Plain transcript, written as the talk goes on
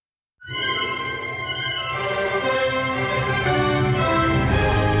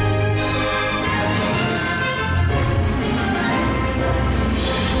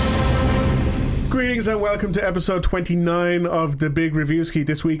Greetings and welcome to episode 29 of the Big Reviewski.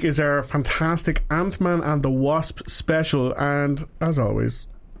 This week is our fantastic Ant-Man and the Wasp special, and as always,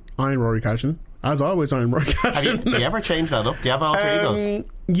 I'm Rory Cashin. As always, I'm Rory Cashin. Do you ever change that up? Do you have alter egos?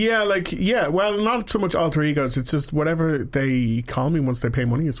 Yeah, well, not so much alter egos, it's just whatever they call me once they pay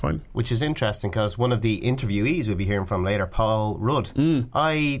money is fine. Which is interesting because one of the interviewees we'll be hearing from later, Paul Rudd,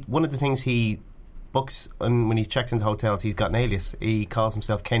 one of the things he books when he checks into hotels, he's got an alias. He calls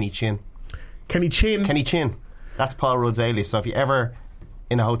himself Kenny Chin. Kenny Chin? Kenny Chin. That's Paul Rudd's alias. So if you ever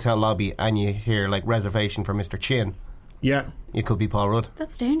in a hotel lobby and you hear like reservation for Mr. Chin, yeah, it could be Paul Rudd.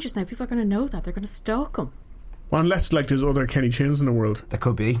 That's dangerous now. People are going to know that. They're going to stalk him. Well, unless like there's other Kenny Chins in the world. There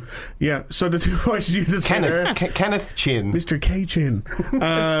could be. Yeah, so the two voices you just Kenneth, said there, Kenneth Chin. Mr. K Chin.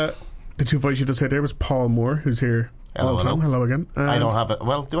 The two voices you just said there was Paul Moore, who's here all the time. Hello again. I don't have it.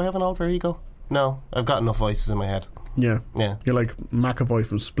 Well, do I have an alter ego? No, I've got enough voices in my head. Yeah. Yeah. You're like McAvoy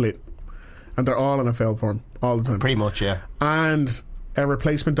from Split. And they're all in a failed form all the time. Pretty much, yeah. And a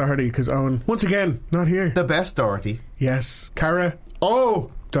replacement Doherty, because Owen, once again, not here. The best Doherty. Yes. Cara.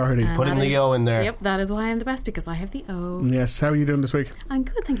 Oh, Doherty. Putting the O in there. Yep, that is why I'm the best, because I have the O. Yes. How are you doing this week? I'm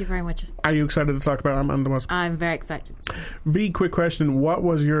good, thank you very much. Are you excited to talk about Ant-Man and the Wasp? I'm very excited. Quick question. What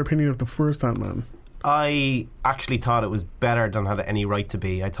was your opinion of the first Ant-Man? I actually thought it was better than had any right to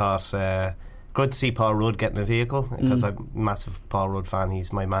be. I thought good to see Paul Rudd getting a vehicle, because I'm a massive Paul Rudd fan.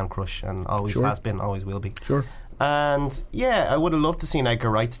 He's my man crush and always has been, always will be. Sure. And yeah, I would have loved to see Edgar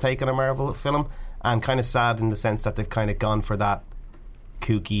Wright's take on a Marvel film, and kind of sad in the sense that they've kind of gone for that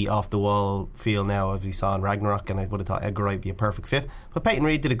kooky, off the wall feel now, as we saw in Ragnarok, and I would have thought Edgar Wright would be a perfect fit. But Peyton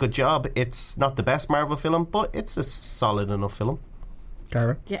Reed did a good job. It's not the best Marvel film, but it's a solid enough film.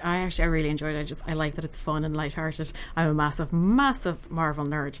 Cara? Yeah, I really enjoyed it. I like that it's fun and lighthearted. I'm a massive Marvel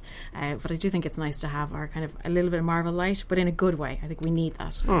nerd, but I do think it's nice to have our kind of a little bit of Marvel light, but in a good way. I think we need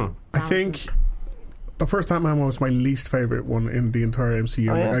that. I think the first Ant-Man was my least favourite one in the entire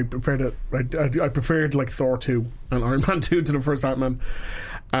MCU. Oh, yeah? I preferred it. I preferred like Thor 2 and Iron Man 2 to the first Ant-Man.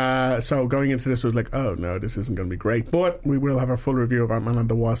 So going into this was like, oh no, this isn't going to be great. But we will have our full review of Ant-Man and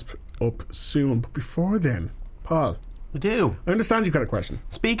the Wasp up soon. But before then, Paul, We do. I understand you've got a question.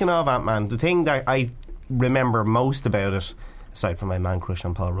 Speaking of Ant-Man, the thing that I remember most about it, aside from my man crush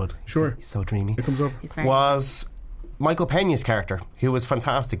on Paul Rudd, Sure, he's so dreamy, it comes up, was Michael Peña's character, who was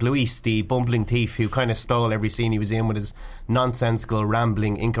fantastic. Luis, the bumbling thief who kind of stole every scene he was in with his nonsensical,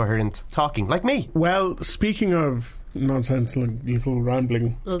 rambling, incoherent talking, like me. Well, speaking of nonsensical, little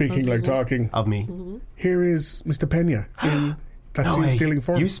rambling, speaking like talking of me, here is Mr. Peña in that scene stealing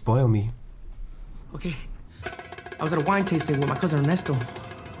form. You spoil me. Okay. I was at a wine tasting with my cousin Ernesto,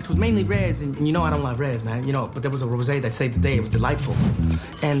 which was mainly reds, and you know I don't love reds, man. You know, but there was a rosé that saved the day. It was delightful.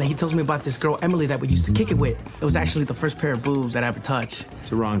 And he tells me about this girl, Emily, that we used to kick it with. It was actually the first pair of boobs that I ever touched. It's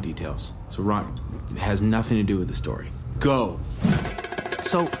the wrong details. It's the wrong... It has nothing to do with the story. Go.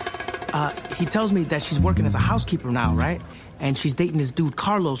 So, he tells me that she's working as a housekeeper now, right? And she's dating this dude,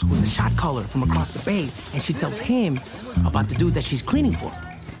 Carlos, who was a shot caller from across the bay. And she tells him about the dude that she's cleaning for,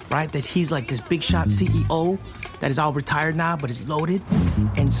 right? That he's like this big shot CEO that is all retired now, but is loaded.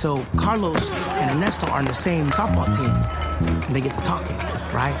 And so Carlos and Ernesto are on the same softball team. And they get to talking,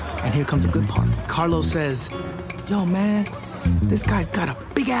 right? And here comes the good part. Carlos says, yo, man, this guy's got a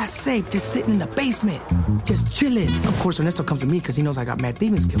big-ass safe just sitting in the basement, just chilling. Of course, Ernesto comes to me because he knows I got mad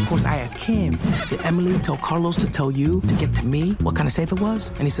thieving skills. Of course, I ask him, did Emily tell Carlos to tell you to get to me what kind of safe it was?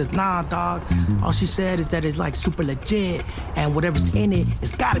 And he says, nah, dog. All she said is that it's like super legit, and whatever's in it,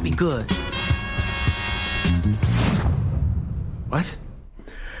 it's gotta be good. What?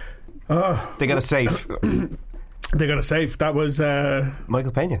 They got a safe. They got a safe. That was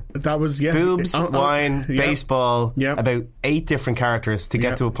Michael Peña. That was, yeah. Boobs, wine, baseball, about 8 different characters to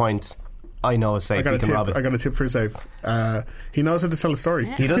get to a point. I know a safe. I got a tip for a safe. He knows how to tell a story.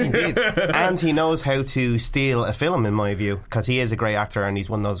 He does indeed. And he knows how to steal a film, in my view, because he is a great actor and he's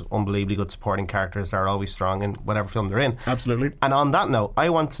one of those unbelievably good supporting characters that are always strong in whatever film they're in. Absolutely. And on that note, I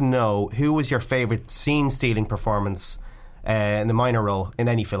want to know, who was your favourite scene-stealing performance in a minor role in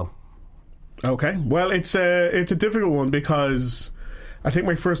any film? Okay, well, it's a difficult one because I think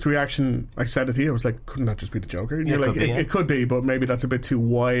my first reaction, I said it to you, I was like, couldn't that just be the Joker? And you're like, it could be, but maybe that's a bit too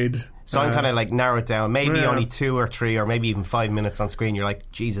wide. So I'm kind of like narrow it down, maybe only 2 or 3 or maybe even 5 minutes on screen. You're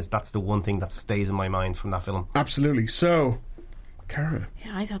like, Jesus, that's the one thing that stays in my mind from that film. Absolutely. So, Cara.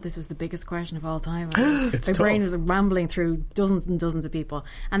 Yeah, I thought this was the biggest question of all time. My brain was rambling through dozens and dozens of people,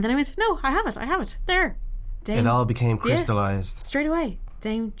 and then I went, no, I have it there. It all became crystallised. Straight away.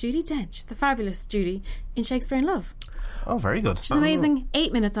 Dame Judi Dench, the fabulous Judy in Shakespeare in Love. Oh, very good. She's amazing.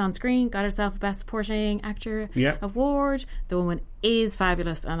 8 minutes on screen, got herself a Best Supporting Actor award. The woman is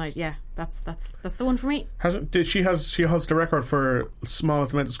fabulous, and that's the one for me. She holds the record for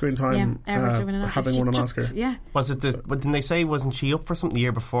smallest amount of screen time. Having won an Oscar. Yeah. Was it But didn't they say wasn't she up for something the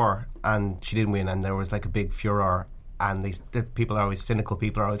year before and she didn't win, and there was like a big furor, and the people are always cynical.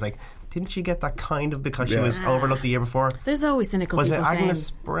 People are always like, didn't she get that kind of because she was overlooked the year before? There's always cynical was people. Was it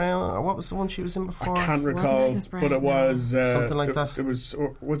Agnes Brown, or what was the one she was in before? I can't recall, but it was something like that. It was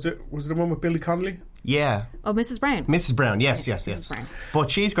it the one with Billy Connolly? Yeah. Oh, Mrs. Brown. Mrs. Brown, yes. Mrs. Brown.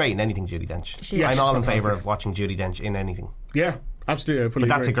 But she's great in anything, Judi Dench. I'm all in favour of watching Judi Dench in anything. Yeah, absolutely. But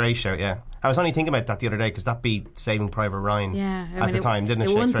that's a great show, yeah. I was only thinking about that the other day because that beat Saving Private Ryan at the time, didn't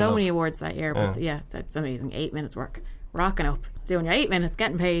it? It won so many awards that year, but that's amazing. 8 minutes work. Rocking up, doing your 8 minutes,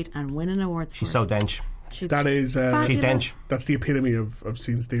 getting paid, and winning awards. She's so dench. She's she's dench. That's the epitome of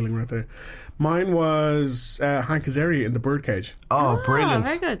scene stealing right there. Mine was Hank Azaria in The Birdcage. Oh, brilliant!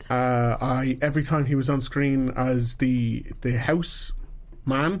 Very good. Every time he was on screen as the house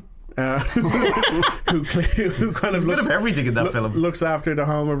man. Who kind of looks a bit of everything in that film. Looks after the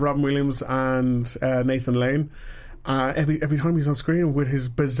home of Robin Williams and Nathan Lane. Every time he's on screen with his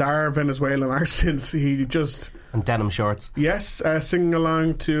bizarre Venezuelan accents, he just... And denim shorts. Yes, singing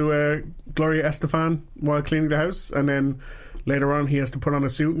along to Gloria Estefan while cleaning the house, and then later on he has to put on a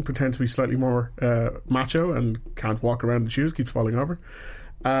suit and pretend to be slightly more macho and can't walk around in shoes, keeps falling over.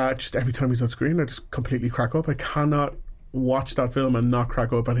 Just every time he's on screen I just completely crack up. I cannot watch that film and not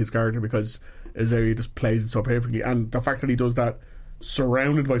crack up at his character because Azaria just plays it so perfectly, and the fact that he does that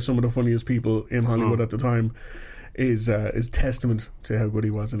surrounded by some of the funniest people in Hollywood at the time is testament to how good he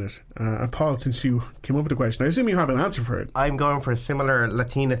was in it. And Paul, since you came up with the question, I assume you have an answer for it. I'm going for a similar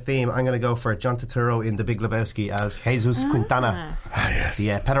Latina theme. I'm going to go for John Turturro in The Big Lebowski as Jesus Quintana, yes, the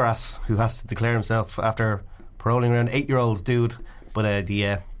pederast who has to declare himself after paroling around 8-year-olds, dude. But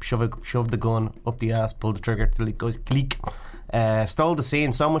shove the gun up the ass, pull the trigger till it goes click. Stole the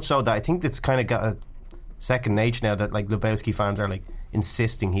scene so much so that I think it's kind of got a second nature now that like Lebowski fans are like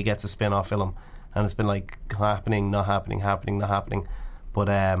insisting he gets a spin-off film. And it's been like happening, not happening. But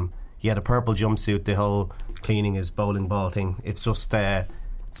the purple jumpsuit, the whole cleaning his bowling ball thing. It's just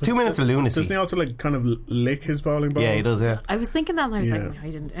it's 2 minutes of lunacy. Doesn't he also like kind of lick his bowling ball? Yeah, he does. Yeah, I was thinking that, and I was like, no,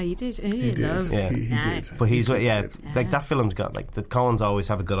 he didn't. Oh, you did. He did. Yeah, he did. But he's like that film's got like the Coens always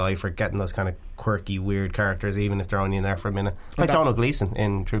have a good eye for getting those kind of quirky, weird characters, even if they're only in there for a minute. Like Donald Gleeson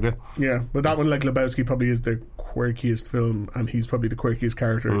in True Grit. Yeah, but that one, like Lebowski, probably is the quirkiest film, and he's probably the quirkiest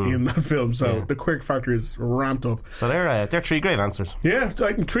character in that film. So the quirk factor is ramped up. So they're three great answers. Yeah,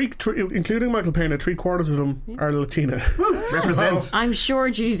 three, including Michael Pena, 3/4 of them are Latina. Represents. I'm sure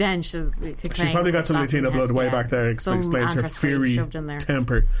Judi Dench is. She probably got some Latina blood way back there. Explains her fiery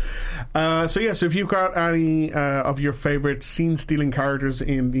temper. So if you've got any of your favourite scene-stealing characters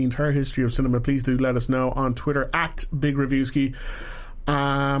in the entire history of cinema, please do let us know on Twitter at Big Reviewski.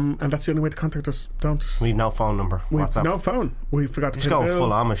 And that's the only way to contact us. We've no phone number. WhatsApp. No phone. We forgot to just go full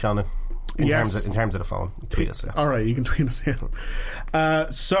Amish on it. In terms of the phone, tweet us. Yeah. All right, you can tweet us. Yeah.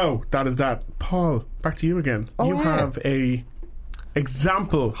 So that is that. Paul, back to you again. You have a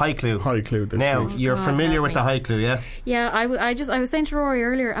example high clue this now week. You're familiar with the high clue, yeah? Yeah, I was saying to Rory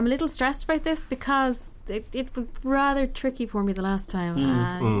earlier, I'm a little stressed about this because it was rather tricky for me the last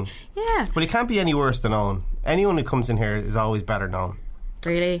time. Yeah, but it can't be any worse than Owen. Anyone who comes in here is always better known.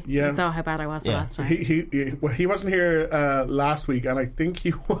 Really? Yeah. You saw how bad I was the last time. He wasn't here last week, and I think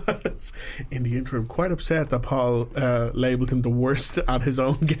he was in the interim quite upset that Paul labelled him the worst at his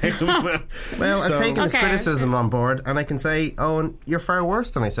own game. Well, I've taken his criticism on board, and I can say, Owen, you're far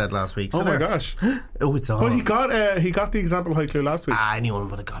worse than I said last week. So my gosh! Oh, it's on. But he got the example high clue last week. Anyone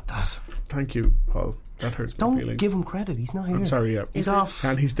would have got that. Thank you, Paul. That hurts my feelings. Don't give him credit. He's not here. I'm sorry, yeah. He's off.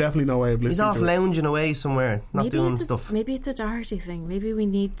 And he's definitely no way of listening to it. He's off lounging away somewhere, not doing stuff. Maybe it's a Doherty thing. Maybe we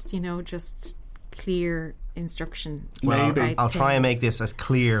need, just clear instruction. Well, I'll try and make this as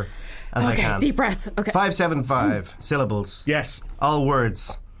clear as I can. Okay, deep breath. Okay. 575 syllables. Yes. All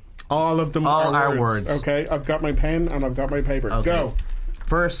words. All of them are words. Okay, I've got my pen and I've got my paper. Okay. Go.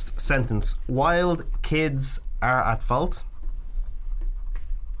 First sentence. Wild kids are at fault.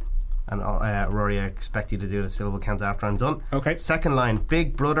 And Rory, I expect you to do the syllable count after I'm done. Okay. Second line.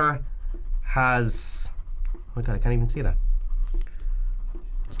 Big Brother has... Oh my God, I can't even say that.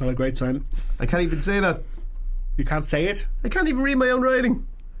 It's not a great sign. I can't even say that. You can't say it? I can't even read my own writing.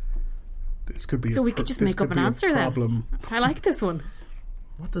 This could be so we could just make up an answer then. I like this one.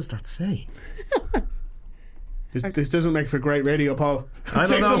 What does that say? This doesn't make for great radio, Paul. I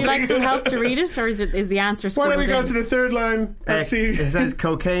don't know. Would you like some help to read it, or is the answer Why don't we squirreled go in? to the third line? Let's see. It says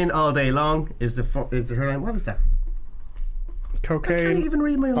cocaine all day long is the third line. What is that? I Cocaine can't even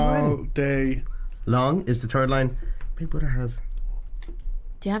read my own all writing. day. Long is the third line. Big Brother has.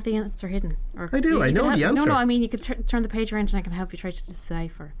 Do you have the answer hidden? Or I do, I you know can the answer. No, I mean you could turn the page around and I can help you try to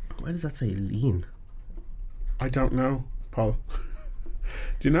decipher. Why does that say lean? I don't know, Paul.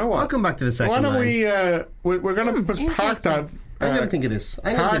 Do you know what? I'll come back to the second Why don't line. we're going to just park that I don't think it is.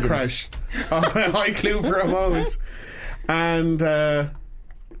 I car don't think it is. crash of a high clue for a moment. And are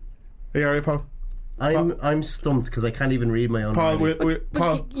you alright, Paul? I'm stumped because I can't even read my own Paul, writing.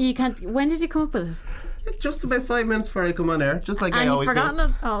 Paul, You can't. When did you come up with it? Just about 5 minutes before I come on air, just like I And you've always forgotten do.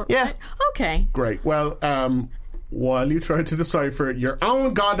 it? Oh, Yeah. right. Okay. great. Well, while you try to decipher your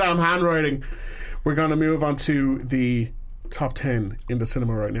own goddamn handwriting, we're going to move on to the top 10 in the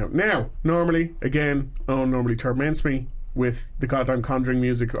cinema right now. Now, normally, again, Owen normally torments me with the goddamn conjuring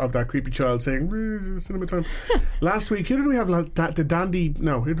music of that creepy child saying, cinema time. Last week, who did we have? Who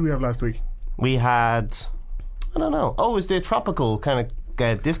did we have last week? We had, I don't know. Oh, it was the tropical kind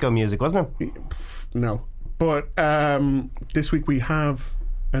of disco music, wasn't it? No. But this week we have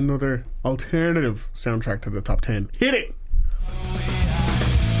another alternative soundtrack to the top 10. Hit it!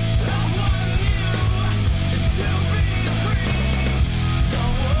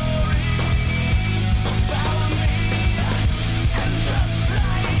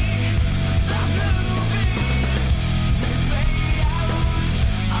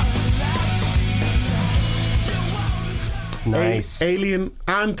 Nice. Alien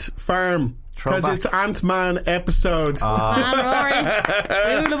Ant Farm. Because Throwback. it's Ant-Man episode. And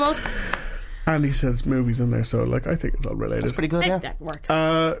Rory, Rule of us. And he says movies in there, so like I think it's all related. That's pretty good, yeah. That works.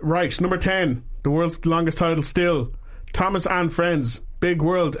 Right, number 10. The world's longest title still. Thomas and Friends. Big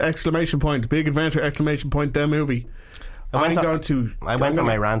World! Exclamation point. Big Adventure! Exclamation point. The movie. I went on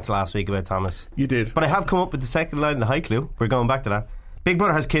my rant. rant last week about Thomas. You did. But I have come up with the second line in the high clue. We're going back to that. Big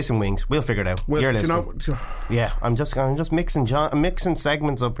Brother has kissing wings. We'll figure it out. Well, You're do you listening. know, Yeah, I'm just mixing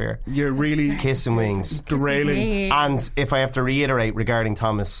segments up here. you're really Kissing wings. derailing. And if I have to reiterate regarding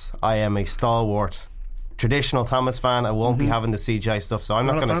Thomas, I am a stalwart traditional Thomas fan. I won't be having the CGI stuff, so I'm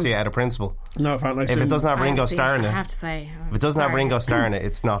not Not a going to fan? see it out of principle. No, if If it doesn't have I Ringo haven't seen Starr in I it, have to say. if it doesn't have Ringo Starr in it,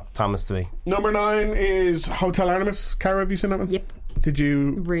 it's not Thomas to me. Number 9 is Hotel Artemis. Cara, have you seen that one? Yep. Did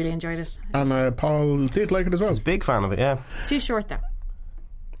you? Really enjoyed it. And Paul did like it as well. Big fan of it, yeah. Too short though.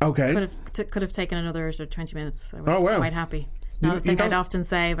 Okay. Could have taken another sort of 20 minutes. I would Oh, wow. quite happy. You- Not a you thing I'd don't- often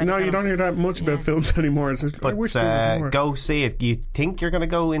say. But No, you don't hear that much about films anymore. It's just, I But wish there was more. go see it. You think you're going to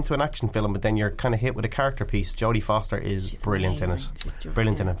go into an action film, but then you're kind of hit with a character piece. Jodie Foster is She's brilliant in it. amazing. She's just,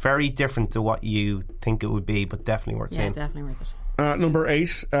 Brilliant in yeah. it. Very different to what you think it would be, but definitely worth Yeah, seeing. definitely worth it. Number 8,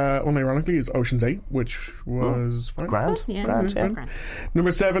 unironically, is Ocean's 8, which was fine. Grand. Yeah, Grand, yeah. grand.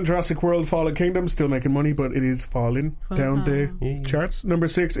 Number 7, Jurassic World Fallen Kingdom, still making money, but it is falling down the charts. Number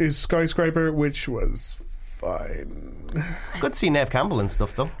 6 is Skyscraper, which was fine. Good to see Neve Campbell and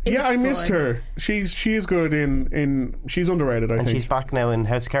stuff, though. Yeah, I missed fun. her. She is good in she's underrated, I And think. she's back now in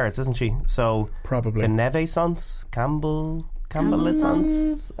House of Cards, isn't she? So Probably. the Neve-sons, Campbell-sons.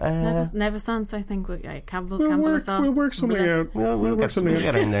 Nevisance, I think. Campbell We'll work something out. We'll work get something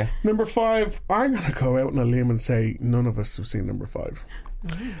out. in there. Number 5, I'm going to go out on a limb and say none of us have seen number 5.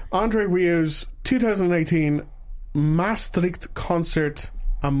 Andre Rieu's 2018 Maastricht Concert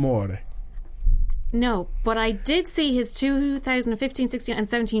Amore. No, but I did see his 2015, 16 and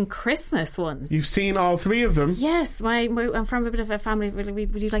 17 Christmas ones. You've seen all 3 of them. Yes, I'm from a bit of a family. We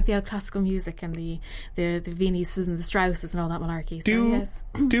do like the old classical music and the Viennese and the Strausses and all that malarkey. Yes.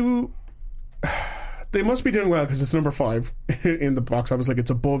 They must be doing well because it's number 5 in the box office. Like,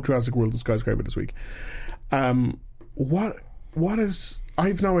 it's above Jurassic World and Skyscraper this week. What is? I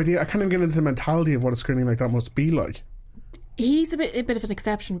have no idea. I can't even get into the mentality of what a screening like that must be like. He's a bit of an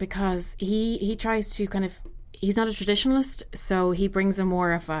exception because he tries to kind of. He's not a traditionalist, so he brings a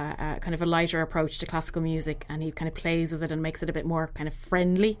more of a kind of a lighter approach to classical music, and he kind of plays with it and makes it a bit more kind of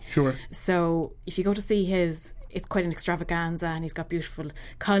friendly. Sure. So if you go to see his, it's quite an extravaganza, and he's got beautiful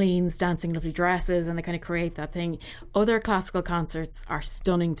colleens dancing lovely dresses, and they kind of create that thing. Other classical concerts are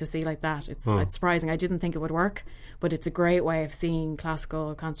stunning to see like that. It's surprising. I didn't think it would work, but it's a great way of seeing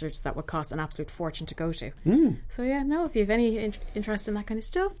classical concerts that would cost an absolute fortune to go to. So yeah, no, if you have any interest in that kind of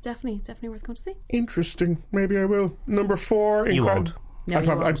stuff, definitely worth going to see. Interesting. Maybe I will. Number 4. You won't. No,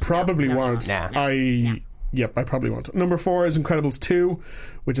 you I won't. probably No, won't. Nah. Yep, I probably won't. Number 4 is Incredibles 2,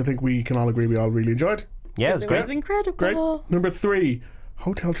 which I think we can all agree we all really enjoyed. Yeah, it's It great. was incredible. Great. Number 3,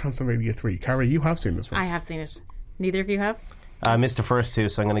 Hotel Transylvania 3. Carrie, you have seen this one. I have seen it. Neither of you have? I missed the first two,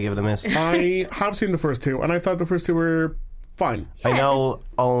 so I'm going to give it a miss. I have seen the first two, and I thought the first two were fine. I know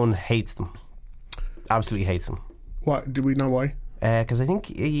Owen hates them. Absolutely hates them. What? Do we know why? Because I think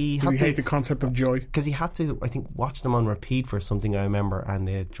he had Does he hate the concept of joy? Because he had to, I think, watch them on repeat for something I remember, and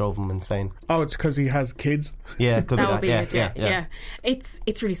it drove him insane. Oh, it's because he has kids? Yeah, it could be That would that. be it, yeah.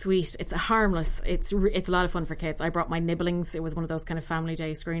 It's really sweet. It's harmless. It's a lot of fun for kids. I brought my nibblings. It was one of those kind of family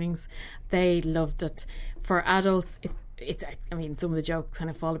day screenings. They loved it. For adults, it's I mean, some of the jokes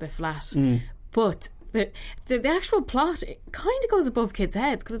kind of fall a bit flat, but the actual plot, it kind of goes above kids'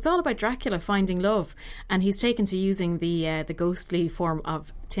 heads, because it's all about Dracula finding love, and he's taken to using the ghostly form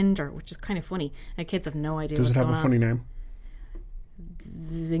of Tinder, which is kind of funny, and kids have no idea. Does it have a funny name?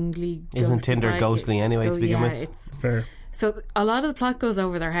 Zingly. Isn't Tinder ghostly anyway to begin with? It's fair. So a lot of the plot goes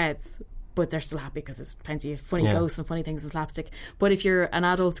over their heads, but they're still happy because there's plenty of funny ghosts and funny things and slapstick. But if you're an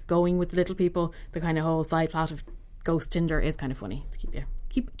adult going with the little people, the kind of whole side plot of Ghost Tinder is kind of funny to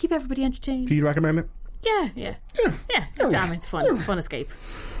keep everybody entertained. Do you recommend it? Yeah. It's fun. It's a fun escape.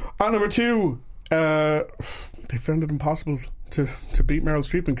 And number 2, they found it impossible to beat Meryl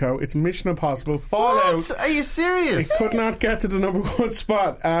Streep and co. It's Mission Impossible Fallout. What? Are you serious? It could not get to the number 1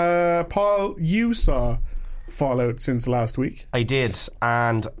 spot. Paul, you saw Fallout since last week. I did,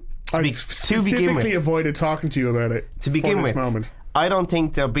 and I specifically avoided talking to you about it. To begin with, moment. I don't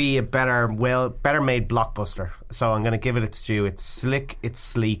think there'll be a better made blockbuster. So I'm going to give it its due. It's slick, it's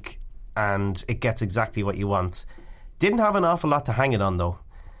sleek, and it gets exactly what you want. Didn't have an awful lot to hang it on, though.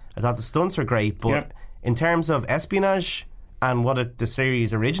 I thought the stunts were great, but in terms of espionage and what the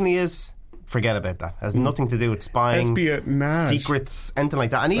series originally is, forget about that. It has nothing to do with spying, secrets, anything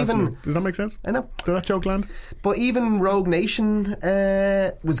like that. And does that make sense? I know. Did that joke land? But even Rogue Nation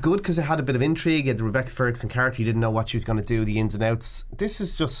was good because it had a bit of intrigue. You had the Rebecca Ferguson character. You didn't know what she was going to do, the ins and outs. This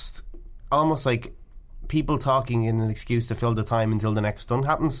is just almost like people talking in an excuse to fill the time until the next stunt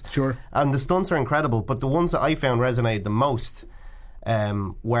happens. Sure. And the stunts are incredible, but the ones that I found resonated the most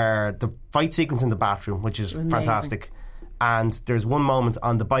were the fight sequence in the bathroom, which is fantastic. And there's one moment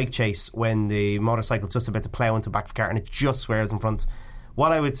on the bike chase when the motorcycle's just about to plough into the back of the car and it just swerves in front.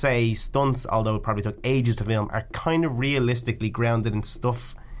 What I would say stunts, although it probably took ages to film, are kind of realistically grounded in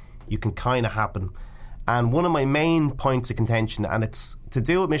stuff you can kind of happen. And one of my main points of contention, and it's to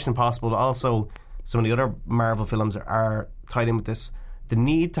do with Mission Impossible, also some of the other Marvel films are tied in with this, the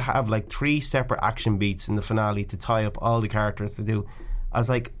need to have like 3 separate action beats in the finale to tie up all the characters to do. I was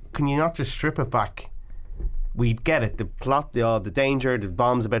like, can you not just strip it back? We get it, the plot, the danger, the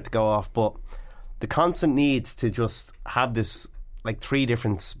bomb's about to go off, but the constant need to just have this like 3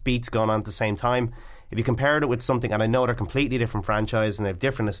 different beats going on at the same time. If you compared it with something, and I know they're completely different franchises and they have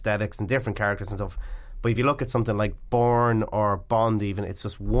different aesthetics and different characters and stuff, but if you look at something like Bourne or Bond even, it's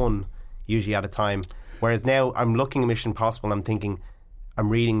just one usually at a time. Whereas now I'm looking at Mission Impossible and I'm thinking I'm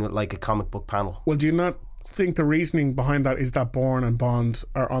reading like a comic book panel. Well, do you not think the reasoning behind that is that Bourne and Bond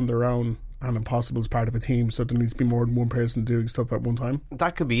are on their own and Impossible is part of a team, so there needs to be more than one person doing stuff at one time?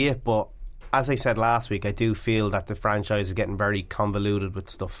 That could be it, but as I said last week, I do feel that the franchise is getting very convoluted with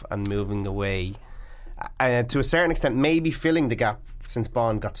stuff and moving away. To a certain extent, maybe filling the gap since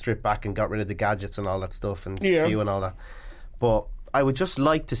Bond got stripped back and got rid of the gadgets and all that stuff and Q and all that. But I would just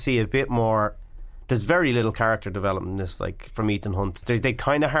like to see a bit more. There's very little character development in this, like from Ethan Hunt. They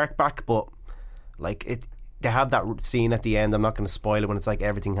kind of hark back, but like it. They have that scene at the end, I'm not going to spoil it, when it's like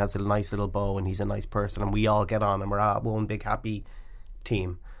everything has a nice little bow and he's a nice person and we all get on and we're all one big happy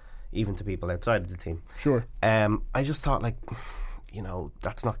team, even to people outside of the team. Sure. I just thought, like,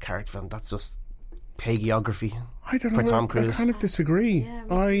 that's not character film, that's just hagiography. I don't know, for Tom Cruise. I kind of disagree. Yeah,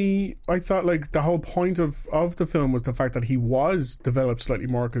 I thought like the whole point of the film was the fact that he was developed slightly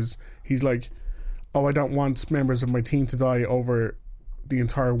more, because he's like, oh, I don't want members of my team to die over the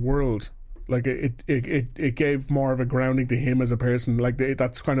entire world. Like it gave more of a grounding to him as a person. Like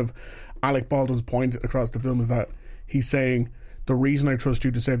that's kind of Alec Baldwin's point across the film, is that he's saying the reason I trust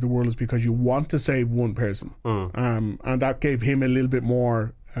you to save the world is because you want to save one person, and that gave him a little bit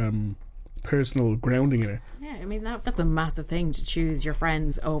more personal grounding in it. Yeah, I mean that's a massive thing, to choose your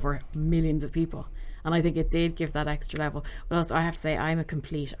friends over millions of people. And I think it did give that extra level. But also, I have to say, I'm a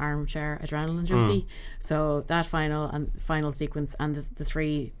complete armchair adrenaline junkie. So that final sequence and the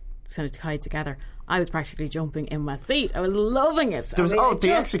 3 kind of tied together, I was practically jumping in my seat. I was loving it. There was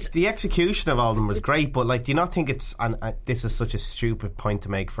the execution of all of them was great, but like, do you not think it's, and this is such a stupid point to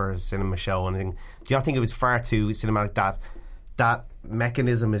make for a cinema show and anything, do you not think it was far too cinematic that that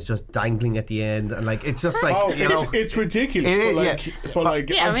mechanism is just dangling at the end, and like it's just like it's ridiculous.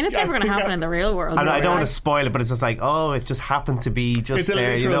 I mean, it's never going to happen in the real world. And I don't want to spoil it, but it's just like, it just happened to be just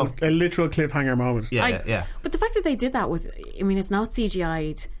there, a literal cliffhanger moment. Yeah. But the fact that they did that with, I mean, it's not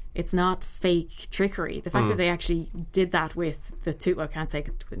CGI'd. It's not fake trickery. The fact that they actually did that with the two, I can't say,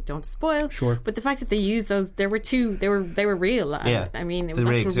 don't spoil. Sure. But the fact that they used those, there were two, they were real. Yeah. I mean, it was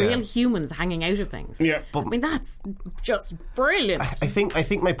actual real humans hanging out of things. Yeah. But I mean, that's just brilliant. I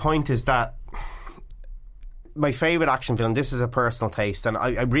think my point is that my favourite action film, this is a personal taste, and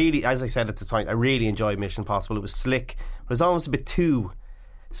I really, as I said at this point, I really enjoyed Mission Impossible. It was slick, but it was almost a bit too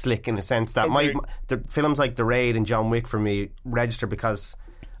slick in the sense that the films like The Raid and John Wick for me register because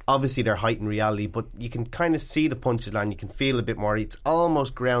obviously they're heightened reality, but you can kind of see the punches land, you can feel a bit more. It's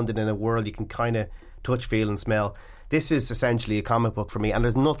almost grounded in a world you can kind of touch, feel and smell. This is essentially a comic book for me, and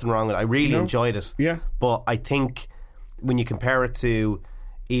there's nothing wrong with it. I really enjoyed it. Yeah. But I think when you compare it to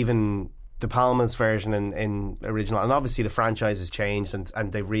even De Palma's version in original, and obviously the franchise has changed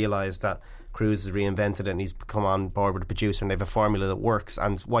and they've realised that Cruise has reinvented it and he's come on board with the producer and they have a formula that works,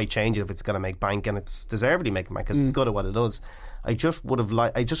 and why change it if it's going to make bank, and it's deservedly making bank because it's good at what it does. I just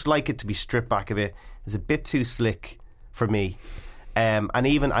like it to be stripped back a bit. It's a bit too slick for me, and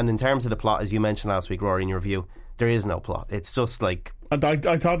in terms of the plot, as you mentioned last week, Rory, in your review, there is no plot. It's just like, and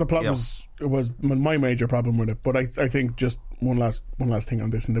I thought the plot was my major problem with it. But I think just one last thing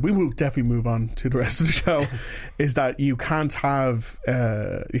on this, and we will definitely move on to the rest of the show, is that you can't have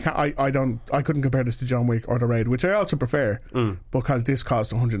I couldn't compare this to John Wick or The Raid, which I also prefer, because this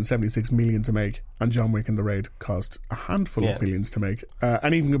cost 176 million to make, and John Wick and The Raid cost a handful of millions to make,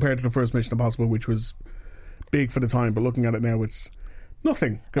 and even compared to the first Mission Impossible, which was big for the time, but looking at it now, it's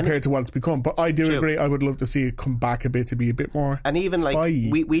nothing compared to what it's become. But I do agree, I would love to see it come back a bit, to be a bit more and even spy-y.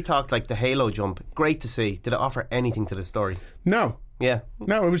 like we talked like the Halo jump, great to see. Did it offer anything to the story? No, it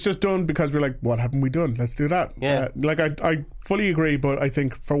was just done because we're like, what haven't we done? Let's do that. I fully agree, but I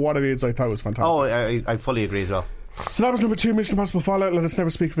think for what it is, I thought it was fantastic. I fully agree as well. So that was number 2, Mission Impossible Fallout. Let us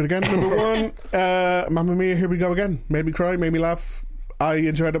never speak of it again. Number 1, Mamma Mia, Here We Go Again. Made me cry, made me laugh. I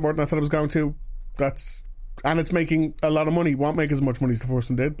enjoyed it more than I thought it was going to. And it's making a lot of money. Won't make as much money as the first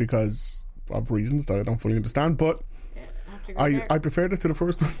one did because of reasons that I don't fully understand, but I preferred it to the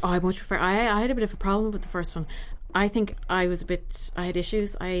first one. I much prefer. I had a bit of a problem with the first one. I think I had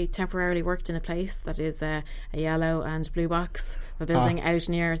issues. I temporarily worked in a place that is a yellow and blue box, a building out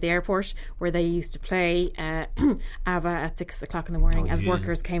near the airport, where they used to play ABBA at 6 o'clock in the morning as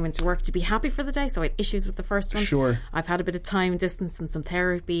workers came into work to be happy for the day. So I had issues with the first one. Sure. I've had a bit of time, distance and some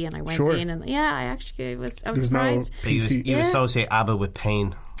therapy, and I went in and I was surprised. So you associate ABBA with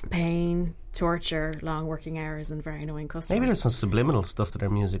pain, torture, long working hours and very annoying customers. Maybe there's some subliminal stuff to their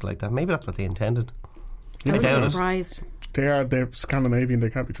music like that. Maybe that's what they intended. I would be surprised. They're Scandinavian,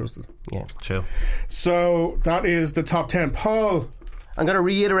 they can't be trusted. Yeah, true. So that is the top 10. Paul, I'm going to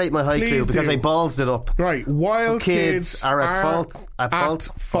reiterate my high clue because I ballsed it up. Right, wild kids are at fault. At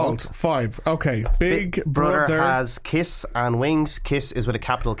fault. 5. Okay, Big Brother has Kiss and Wings. Kiss is with a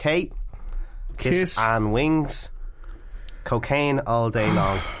capital K. Kiss and Wings. Cocaine all day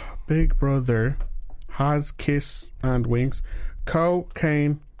long. Big Brother has Kiss and Wings.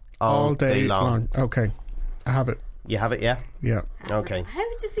 Cocaine all day long. Okay, I have it. You have it, yeah? Yeah. Okay.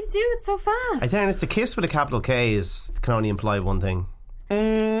 How does he do it so fast? I think it's the kiss with a capital K can only imply one thing.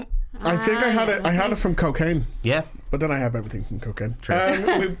 I think I had it from Cocaine. Yeah. But then I have everything from Cocaine.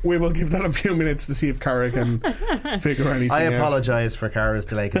 True. We will give that a few minutes to see if Cara can figure anything out. I apologise for Cara's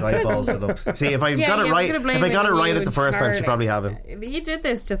delay because I balls it up. See, if I got it right at the first time, she'd probably have it. You did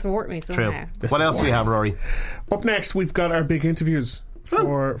this to thwart me somehow. True. What else do we have, Rory? Up next, we've got our big interviews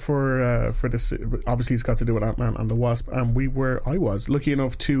for this. Obviously, it's got to do with Ant-Man and the Wasp, and I was lucky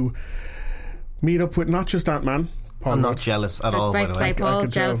enough to meet up with not just Ant-Man. I'm not jealous at all, by the way.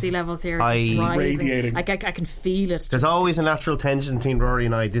 Paul's jealousy levels here are just rising. Radiating. I can feel it. There's always a natural tension between Rory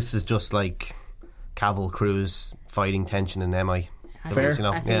and I. This is just like Cavill, Cruz fighting tension in MI. Fair.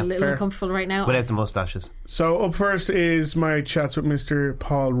 I feel a little uncomfortable right now. Without the moustaches. So up first is my chats with Mr.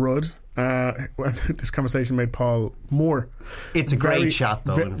 Paul Rudd. This conversation made Paul more. It's a great chat,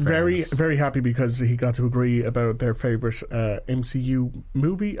 though. Very, very happy because he got to agree about their favourite MCU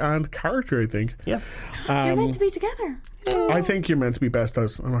movie and character, I think. Yeah. You're meant to be together. I think you're meant to be best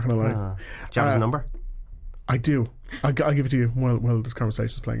house. I'm not going to lie. Do you have his number? I do. I'll give it to you while this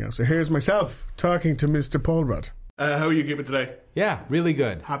conversation is playing out. So here's myself talking to Mr. Paul Rudd. How are you keeping today? Yeah, really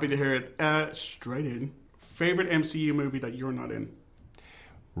good. Happy to hear it. Straight in. Favourite MCU movie that you're not in?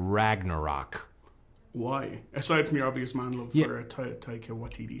 Ragnarok. Why? Aside from your obvious man love for Taika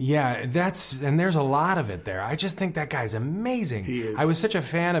Waititi. Yeah, and there's a lot of it there. I just think that guy's amazing. He is. I was such a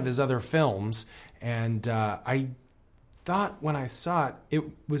fan of his other films, and I thought when I saw it, it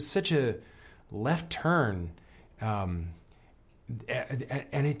was such a left turn, and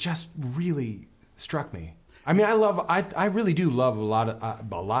it just really struck me. I mean, I really do love a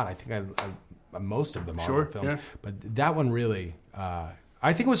lot. I think I most of the Marvel films, but that one really.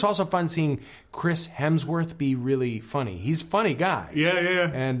 I think it was also fun seeing Chris Hemsworth be really funny. He's a funny guy.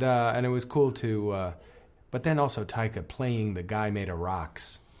 Yeah. And it was cool to, but then also Taika playing the guy made of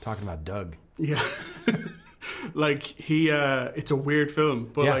rocks, talking about Doug. Yeah. Like it's a weird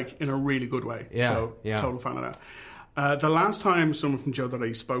film, but like in a really good way. Yeah. So total fan of that. The last time someone from Joe that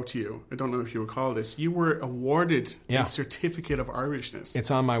I spoke to you, I don't know if you recall this, you were awarded a certificate of Irishness.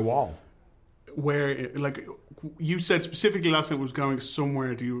 It's on my wall. Where, like, you said specifically last night it was going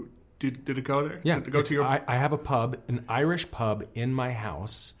somewhere. Did it go there? Yeah. Did it go to your... I have a pub, an Irish pub in my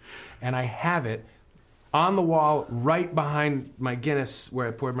house, and I have it on the wall right behind my Guinness, where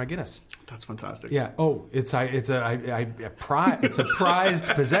I poured my Guinness. That's fantastic. Yeah. Oh, it's a prized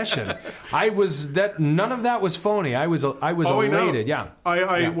possession. None of that was phony. I was elated. Yeah.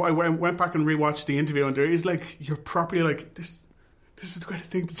 I went back and rewatched the interview, and there is like you're properly like this. This is the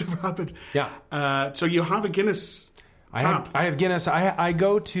greatest thing that's ever happened. Yeah. So you have a Guinness tap. I have Guinness. I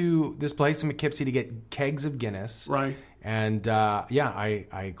go to this place in Poughkeepsie to get kegs of Guinness. Right. And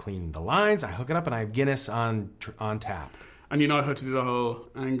I clean the lines. I hook it up, and I have Guinness on tap. And you know how to do the whole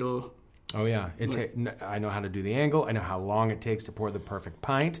angle. Oh yeah, I know how to do the angle. I know how long it takes to pour the perfect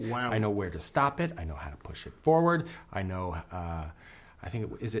pint. Wow. I know where to stop it. I know how to push it forward. I know. I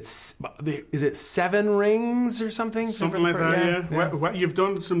think is it 7 rings or something? Something like that. Yeah. Well, you've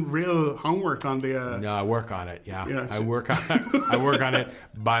done some real homework on the. No, I work on it. Yeah, I work on it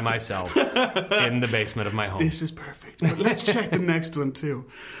by myself in the basement of my home. This is perfect. But let's check the next one too.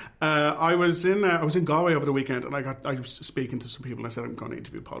 I was in Galway over the weekend, and I was speaking to some people. And I said I'm going to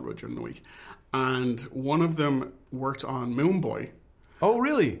interview Paul Rudd during the week, and one of them worked on Moonboy. Oh,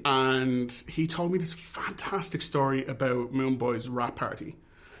 really? And he told me this fantastic story about Moonboy's rap party.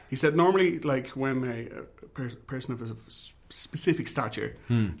 He said normally, like, when a person of a specific stature,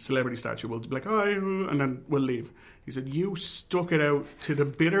 celebrity stature, will be like, oh, and then we'll leave. He said, you stuck it out to the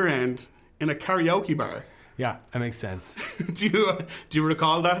bitter end in a karaoke bar. Yeah, that makes sense. Do you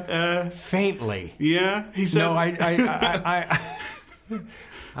recall that? Faintly. Yeah, he said. No,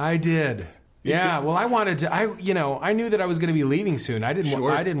 I did. Yeah, well, I wanted to. I knew that I was going to be leaving soon. I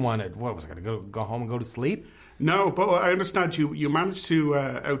didn't want to. What was I going to go home and go to sleep? No, but I understand you managed to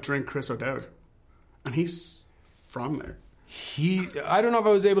outdrink Chris O'Dowd, and he's from there. I don't know if I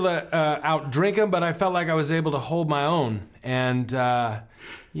was able to outdrink him, but I felt like I was able to hold my own. And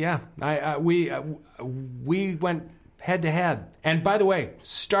we went head to head. And by the way,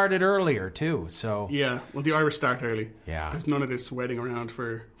 started earlier too. So yeah, well, the Irish start early. Yeah, there's none of this waiting around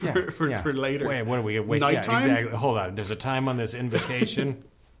for later. Wait, what are we? Wait, nighttime? Yeah, exactly. Hold on. There's a time on this invitation.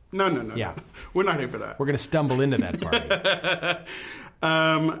 No. Yeah, we're not here for that. We're going to stumble into that party.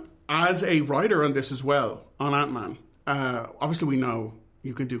 As a writer on this as well, on Ant-Man, obviously we know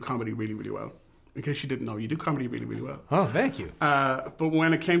you can do comedy really, really well. In case you didn't know, you do comedy really, really well. Oh, thank you. But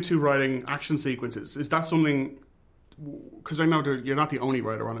when it came to writing action sequences, is that something... Because I know you're not the only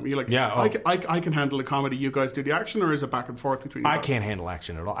writer on it. You're like, I can handle the comedy, you guys do the action, or is it back and forth between you? I can't handle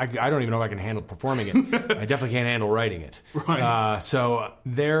action at all. I don't even know if I can handle performing it. I definitely can't handle writing it. Right. So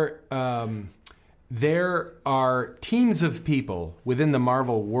there are teams of people within the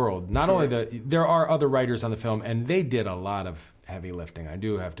Marvel world. There are other writers on the film, and they did a lot of heavy lifting. I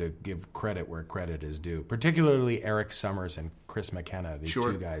do have to give credit where credit is due, particularly Eric Summers and Chris McKenna. These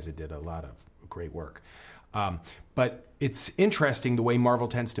two guys that did a lot of great work. But it's interesting the way Marvel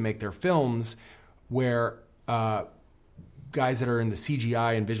tends to make their films, where guys that are in the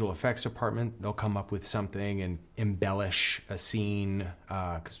CGI and visual effects department, they'll come up with something and embellish a scene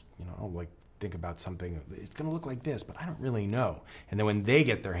because think about something, it's going to look like this, but I don't really know. And then when they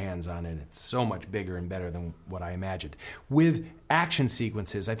get their hands on it, it's so much bigger and better than what I imagined. With action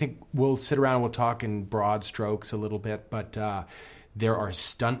sequences, I think we'll sit around and we'll talk in broad strokes a little bit, but there are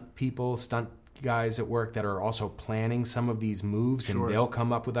stunt guys at work that are also planning some of these moves, and they'll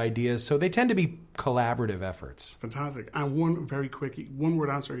come up with ideas. So they tend to be collaborative efforts. Fantastic. And one very quick, one-word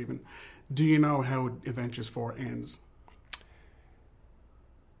answer even. Do you know how Avengers 4 ends?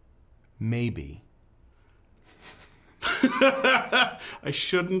 Maybe. I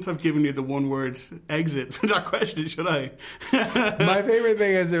shouldn't have given you the one-word exit for that question, should I? My favorite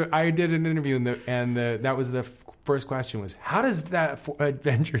thing is I did an interview, and that was the first question was, how does that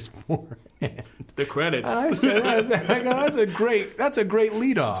Avengers 4 end? The credits. I said, that's a great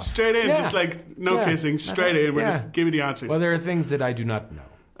lead off. Straight in, just like no kissing, straight in. We're just give me the answers. Well, there are things that I do not know.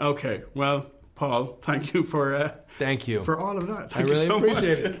 Okay, well, Paul, thank you for all of that. Thank I really you so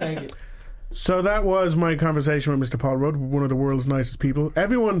appreciate much. it. Thank you. So that was my conversation with Mr. Paul Rudd, one of the world's nicest people.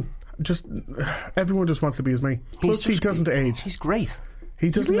 Everyone just wants to be as me. Plus, he doesn't age. He's great.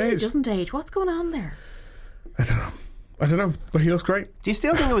 He doesn't really age. Doesn't age. What's going on there? I don't know, but he looks great. Do you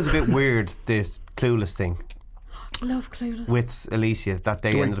still think it was a bit weird, this Clueless thing? I love Clueless. With Alicia, that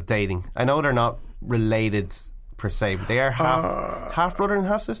they ended up dating. I know they're not related per se, but they are half brother and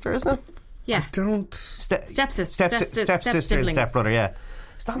half sister, isn't it? Yeah. Stepsister and siblings. stepbrother, yeah.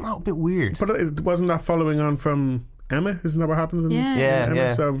 Is that not a bit weird? But it wasn't that following on from Emma? Isn't that what happens in Emma?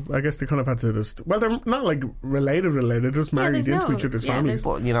 Yeah. So I guess they kind of had to just... Well, they're not like related, just married into each other's families.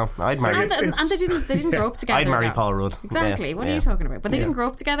 But, you know, I'd marry... And they didn't grow up together. I'd marry Paul Rudd. Exactly. What are you talking about? But they didn't grow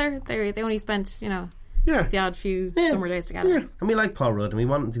up together. They only spent, the odd few summer days together. Yeah. And we like Paul Rudd and we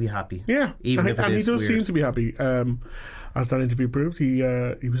want him to be happy. Yeah. Even if it is he does weird. seem to be happy. As that interview proved, he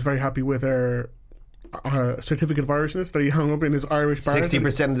was very happy with our certificate of Irishness that he hung up in his Irish bar.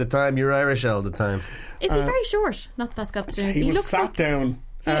 60% of the time you're Irish all the time. Is he very short? Not that that's got to do. He was looks sat like, down.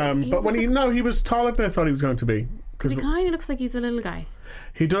 he But when he was taller than I thought he was going to be. He kind of looks like he's a little guy.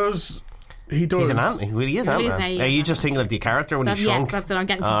 He does. He's an ant. He really is an ant. Are you just thinking of the character when he's shrunk? Yes, that's it. I'm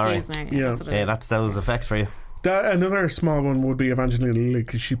getting confused now. Yeah. That's what it is. That's those effects for you. Another small one would be Evangeline Lilly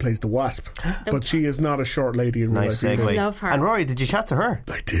because she plays the Wasp, but she is not a short lady in real life. Nice segue. I love her. And Rory, did you chat to her?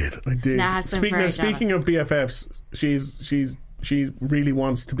 I did. Nah, Speaking of BFFs, she really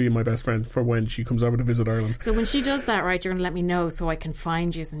wants to be my best friend for when she comes over to visit Ireland. So when she does that, right, you're going to let me know so I can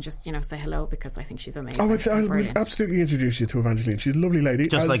find you and just say hello because I think she's amazing. I'll absolutely introduce you to Evangeline. She's a lovely lady.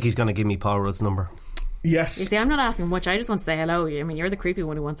 Just like he's going to give me Paul Rudd's number. Yes. You see, I'm not asking much. I just want to say hello. I mean, you're the creepy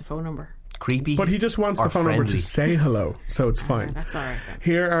one who wants a phone number. Creepy, but he just wants the phone number to say hello, so it's fine. That's all right. Then.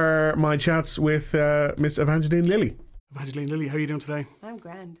 Here are my chats with Miss Evangeline Lilly. Evangeline Lilly, how are you doing today? I'm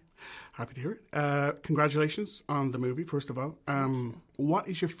grand. Happy to hear it. Congratulations on the movie, first of all. What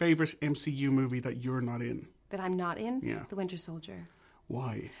is your favourite MCU movie that you're not in? That I'm not in? Yeah. The Winter Soldier.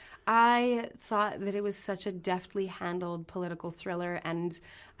 Why? I thought that it was such a deftly handled political thriller, and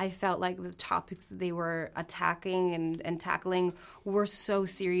I felt like the topics that they were attacking and tackling were so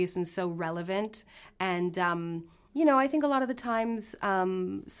serious and so relevant. And, I think a lot of the times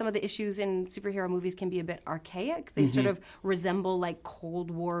some of the issues in superhero movies can be a bit archaic. They sort of resemble like Cold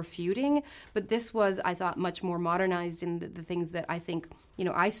War feuding. But this was, I thought, much more modernized in the things that I think,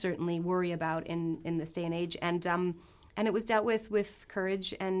 I certainly worry about in this day and age. And it was dealt with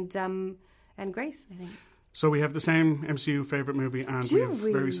courage and grace, I think. So we have the same MCU favourite movie, and we have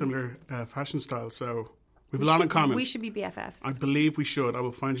very similar fashion styles. So we have a lot in common. We should be BFFs. I believe we should. I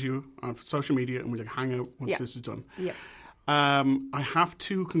will find you on social media, and we'll hang out once this is done. Yep. I have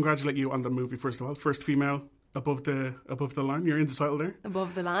to congratulate you on the movie. First of all, first female above the line. You're in the title there.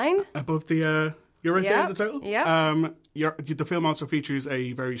 Above the line. Above the. You're right there in the title. Yeah. The film also features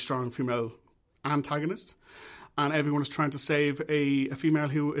a very strong female antagonist. And everyone is trying to save a female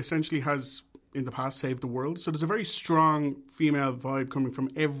who essentially has, in the past, saved the world. So there's a very strong female vibe coming from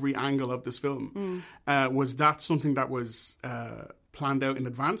every angle of this film. Was that something that was planned out in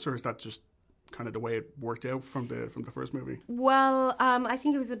advance, or is that just kind of the way it worked out from the first movie? Well, I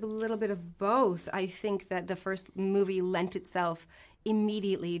think it was a little bit of both. I think that the first movie lent itself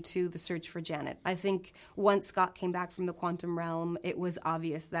immediately to the search for Janet. I think once Scott came back from the quantum realm, it was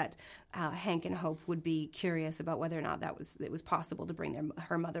obvious that Hank and Hope would be curious about whether or not it was possible to bring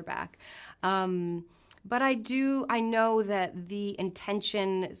her mother back. But I know that the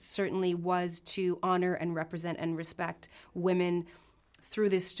intention certainly was to honor and represent and respect women through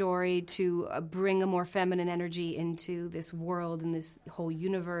this story, to bring a more feminine energy into this world and this whole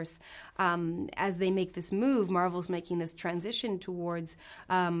universe. As they make this move, Marvel's making this transition towards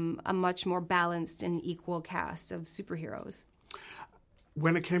a much more balanced and equal cast of superheroes.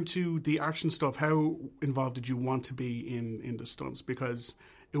 When it came to the action stuff, how involved did you want to be in the stunts? Because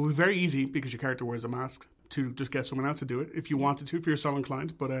it would be very easy, because your character wears a mask, to just get someone else to do it if you wanted to, if you're so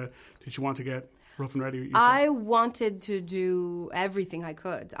inclined. But did you want to get rough and ready yourself? I wanted to do everything I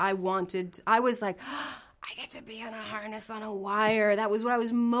could. I was like, I get to be on a harness on a wire. That was what I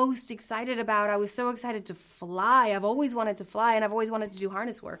was most excited about. I was so excited to fly. I've always wanted to fly, and I've always wanted to do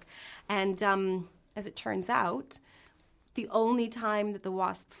harness work. And as it turns out, the only time that the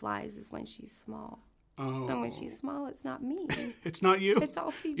Wasp flies is when she's small. Oh. And when she's small, it's not me. It's not you? It's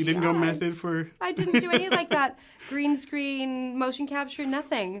all CGI. You didn't go method for... I didn't do any like that green screen, motion capture,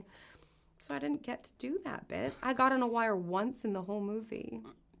 nothing. So I didn't get to do that bit. I got on a wire once in the whole movie.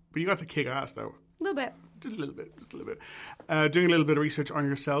 But you got to kick ass, though. A little bit. Just a little bit. Doing a little bit of research on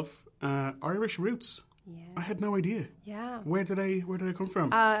yourself. Irish roots. Yeah. I had no idea. Yeah. Where did I come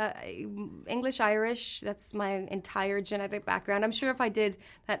from? English, Irish. That's my entire genetic background. I'm sure if I did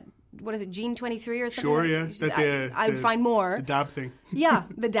that, what is it, Gene 23 or something? Sure, yeah. I'd find more. The dab thing. Yeah,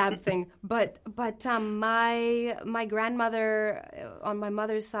 the dab thing. But my grandmother on my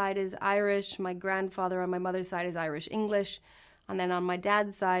mother's side is Irish. My grandfather on my mother's side is Irish English. And then on my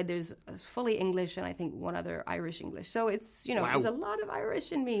dad's side, there's fully English and I think one other Irish English. So it's, Wow. there's a lot of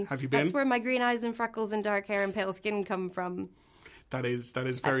Irish in me. Have you been? That's where my green eyes and freckles and dark hair and pale skin come from. That is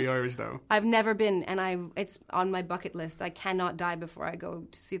very Irish, though. I've never been, and it's on my bucket list. I cannot die before I go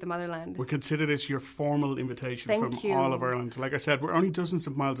to see the motherland. We consider this your formal invitation Thank from you. all of Ireland. Like I said, we're only dozens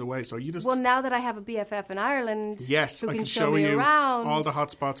of miles away, so you just... Well, now that I have a BFF in Ireland, yes, who I can can show you me around. all the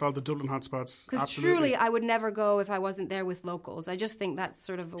hotspots, all the Dublin hotspots. Because truly, I would never go if I wasn't there with locals. I just think that's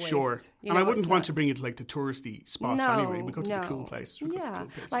sort of a waste. Sure. And I wouldn't want to bring you to like the touristy spots anyway. We go to the cool places. Yeah.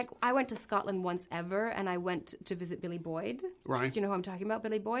 Like, I went to Scotland once ever, and I went to visit Billy Boyd. Right. Do you know who I'm talking about,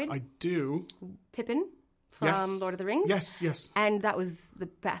 Billy Boyd? I do. Pippin from Lord of the Rings. Yes. And that was the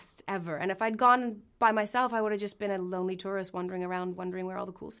best ever. And if I'd gone by myself, I would have just been a lonely tourist wandering around, wondering where all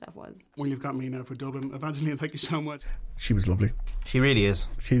the cool stuff was. Well, you've got me now for Dublin. Evangeline, thank you so much. She was lovely. She really is.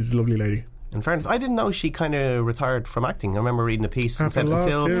 She's a lovely lady. In fairness, I didn't know she kind of retired from acting. I remember reading a piece and said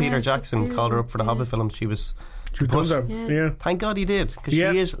until Peter Jackson called her up for the Hobbit film, she was done so. Yeah. Thank God he did, because she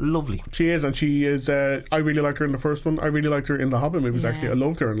is lovely. She is, and she is. I really liked her in the first one. I really liked her in the Hobbit movies. Actually, I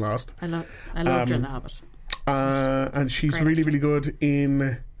loved her in Lost. I loved her in the Hobbit. And she's really, really good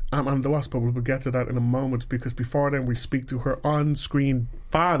in Ant-Man and the Wasp. But we'll get to that in a moment, because before then we speak to her on-screen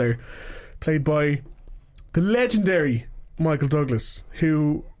father, played by the legendary Michael Douglas,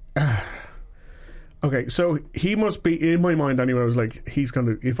 who. Okay, so he must be, in my mind anyway, I was like,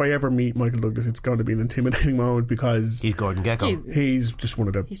 if I ever meet Michael Douglas, it's going to be an intimidating moment, because he's Gordon Gekko. He's just one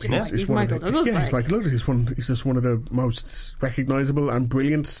of the... He's Michael Douglas. Yeah, he's Michael Douglas. He's just one of the most recognisable and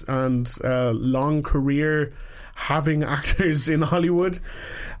brilliant and long career having actors in Hollywood.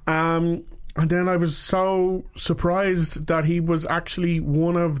 And then I was so surprised that he was actually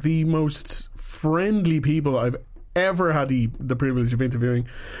one of the most friendly people I've ever had the privilege of interviewing.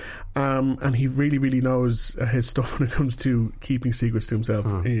 And he really, really knows his stuff when it comes to keeping secrets to himself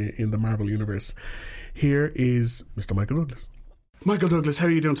in the Marvel Universe. Here is Mr. Michael Douglas. Michael Douglas, how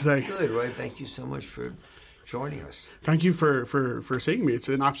are you doing today? Good, Roy. Thank you so much for joining us. Thank you for seeing me. It's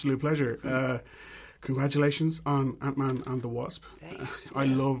an absolute pleasure. Congratulations on Ant-Man and the Wasp. Thanks. I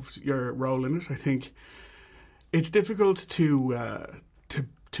loved your role in it. I think it's difficult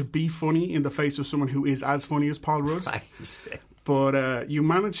to be funny in the face of someone who is as funny as Paul Rudd. Right. But you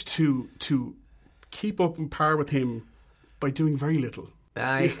managed to keep up in par with him by doing very little.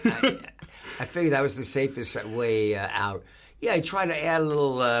 I figured that was the safest way out. Yeah, I try to add a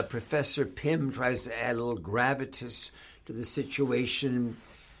little. Professor Pym tries to add a little gravitas to the situation.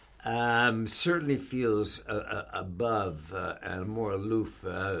 Certainly feels above and more aloof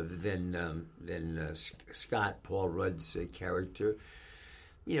than Scott, Paul Rudd's character.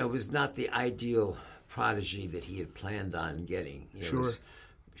 You know, was not the ideal prodigy that he had planned on getting. Sure. Was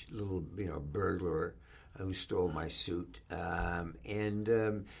a little, burglar who stole my suit. So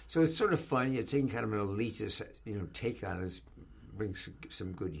it's sort of fun. You're taking kind of an elitist, take on it, brings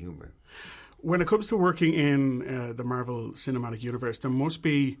some good humor. When it comes to working in the Marvel Cinematic Universe, there must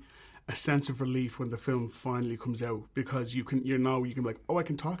be a sense of relief when the film finally comes out, because you can be like, oh, I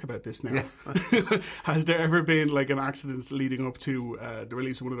can talk about this now. Has there ever been like an accident leading up to the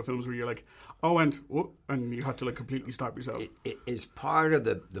release of one of the films where you're like, oh, and you had to like completely stop yourself? It is part of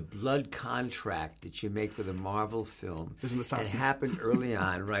the blood contract that you make with a Marvel film. There's an assassin. It happened early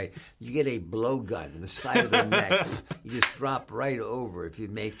on, right? You get a blowgun in the side of the neck. You just drop right over if you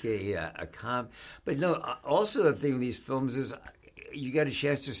make a But no, also the thing with these films is, you got a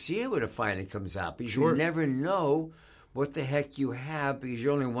chance to see it when it finally comes out, because you never know what the heck you have, because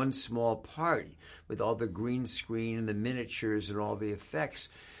you're only one small part with all the green screen and the miniatures and all the effects.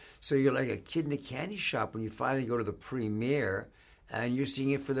 So you're like a kid in a candy shop when you finally go to the premiere and you're seeing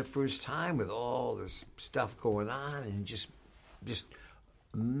it for the first time with all this stuff going on, and just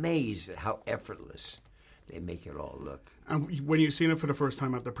amazed at how effortless they make it all look. And when you've seen it for the first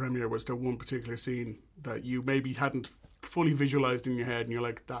time at the premiere, was there one particular scene that you maybe hadn't fully visualized in your head and you're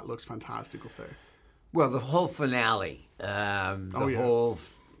like, that looks fantastic up there? Well, the whole finale, whole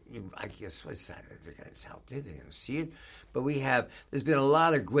I guess what's that? It's out there. They're going to see it. But there's been a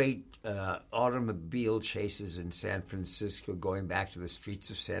lot of great automobile chases in San Francisco, going back to the streets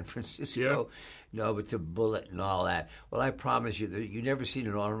of San Francisco. Yeah. No, but to Bullet and all that. Well, I promise you that you've never seen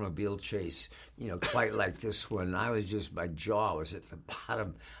an automobile chase, quite like this one. My jaw was at the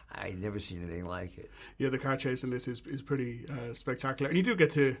bottom. I'd never seen anything like it. Yeah, the car chase in this is pretty spectacular. And you do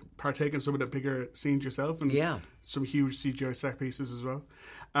get to partake in some of the bigger scenes yourself, and some huge CGI set pieces as well.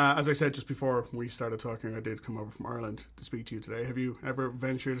 As I said just before we started talking, I did come over from Ireland to speak to you today. Have you ever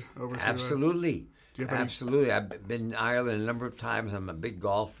ventured over to Absolutely. Do you have Absolutely. I've been in Ireland a number of times. I'm a big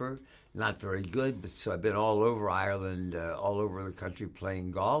golfer. Not very good, but so I've been all over Ireland, all over the country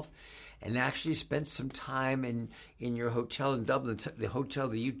playing golf, and actually spent some time in your hotel in Dublin, the hotel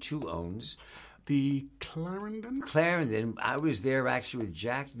that U2 owns. The Clarendon? Clarendon. I was there actually with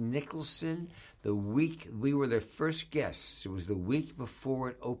Jack Nicholson the week, we were their first guests. It was the week before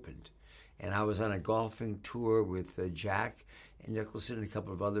it opened. And I was on a golfing tour with Jack and Nicholson and a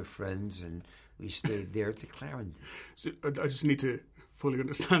couple of other friends, and we stayed there at the Clarendon. So I just need to fully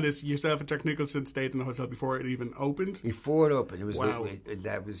understand this. Yourself and Jack Nicholson stayed in the hotel before it even opened? Before it opened. It was wow.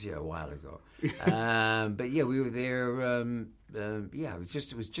 That was a while ago. But yeah, we were there.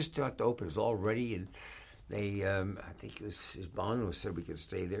 It was just about to open. It was all ready, and they. I think it was his bond said we could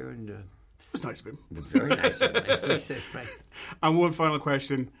stay there, and it was nice of him. Very nice of him. Right. And one final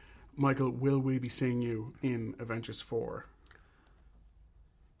question, Michael: will we be seeing you in Avengers 4?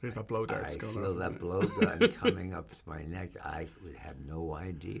 There's that blow dart. I feel that blow gun coming up my neck. I would have no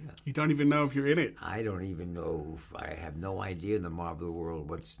idea. You don't even know if you're in it? I don't even know. I have no idea in the Marvel world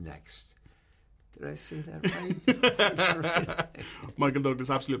what's next. Did I say that right? Michael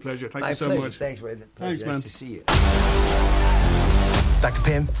Douglas, absolute pleasure. Thank you so much. Thanks, Ray. Thanks, man. Nice to see you. Dr.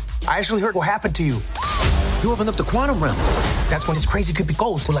 Pym, I actually heard what happened to you. You opened up the quantum realm. That's when this crazy creepy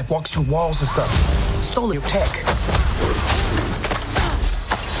ghost who walks through walls and stuff. Stole your tech.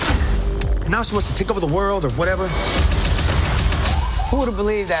 Now she wants to take over the world or whatever. Who would have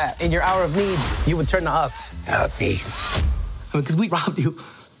believed that in your hour of need, you would turn to us? Not me. Because we robbed you.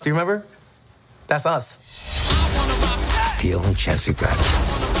 Do you remember? That's us. The only chance we've got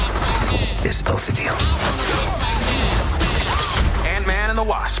is both of you. Ant-Man and the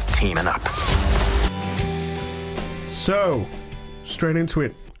Wasp teaming up. So, straight into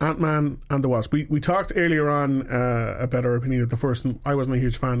it. Ant-Man and the Wasp. We talked earlier on about our opinion of the first, and I wasn't a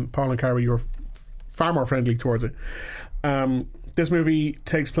huge fan. Paul and Cara, you were far more friendly towards it. This movie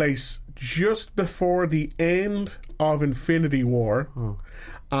takes place just before the end of Infinity War,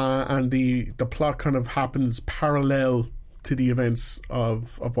 and the plot kind of happens parallel to the events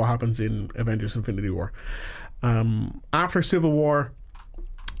of what happens in Avengers Infinity War. After Civil War,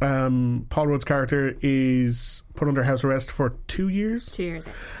 Paul Rudd's character is put under house arrest for 2 years. 2 years,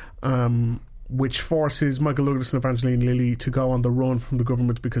 yeah. Which forces Michael Douglas and Evangeline Lilly to go on the run from the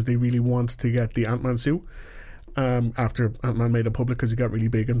government because they really want to get the Ant-Man suit. After Ant-Man made it public because he got really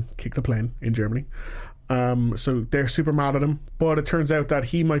big and kicked the plane in Germany. So they're super mad at him. But it turns out that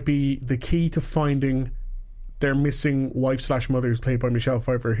he might be the key to finding their missing wife/mother, who's played by Michelle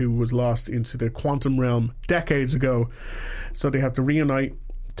Pfeiffer, who was lost into the quantum realm decades ago. So they have to reunite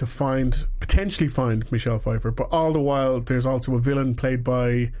to potentially find Michelle Pfeiffer, but all the while there's also a villain played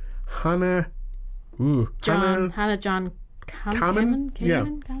by Hannah John Kamen. Yeah,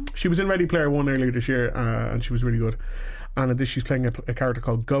 she was in Ready Player One earlier this year, and she was really good. And in this, she's playing a character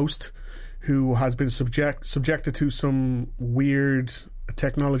called Ghost, who has been subjected to some weird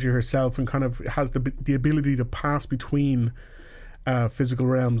technology herself, and kind of has the ability to pass between physical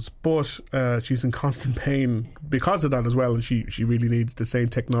realms, but she's in constant pain because of that as well, and she really needs the same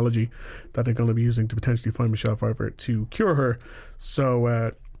technology that they're going to be using to potentially find Michelle Pfeiffer to cure her.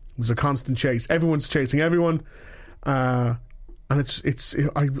 So there's a constant chase. Everyone's chasing everyone, and I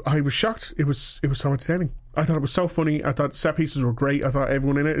was shocked. It was so entertaining. I thought it was so funny. I thought set pieces were great. I thought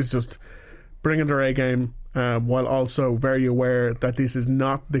everyone in it is just bringing their A game, while also very aware that this is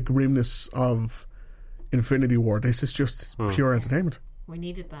not the grimness of Infinity War. This is just pure entertainment. We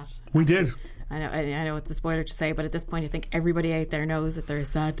needed that. We did. I know it's a spoiler to say, but at this point I think everybody out there knows that there is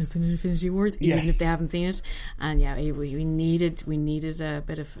sadness in Infinity Wars, even if they haven't seen it. And yeah, we needed a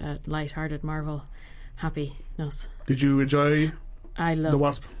bit of light-hearted Marvel happiness. Did you enjoy the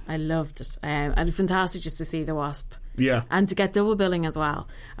Wasp? I loved it. And it's fantastic just to see the Wasp. Yeah. And to get double billing as well.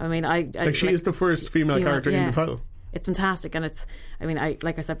 I mean, she is the first female character in the title. It's fantastic, and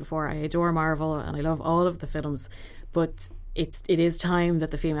like I said before, I adore Marvel and I love all of the films, but it is time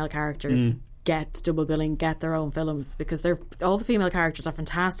that the female characters get double billing, get their own films, because all the female characters are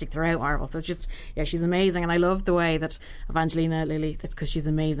fantastic throughout Marvel. So it's just, she's amazing, and I love the way that Evangeline Lilly, that's because she's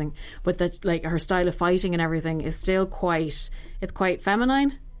amazing, but that like her style of fighting and everything is still quite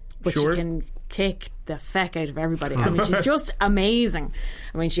feminine, but she can kick the feck out of everybody. I mean, she's just amazing.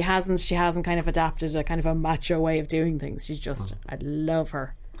 I mean, she hasn't kind of adapted a kind of a macho way of doing things. She's just, I love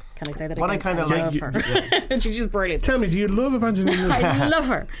her. Can I say that again? What I kind of love her. And she's just brilliant. Tell me, do you love Evangeline Lilly? I love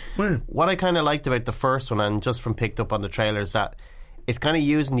her. Wow. What I kind of liked about the first one, and just from picked up on the trailer, is that it's kind of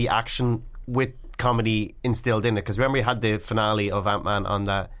using the action with comedy instilled in it. Because remember, you had the finale of Ant-Man on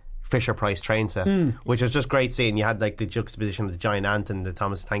the Fisher-Price train set, which was just great seeing. You had like the juxtaposition of the giant ant and the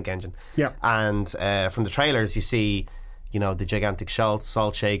Thomas the Tank Engine. Yeah. And from the trailers, you see, the gigantic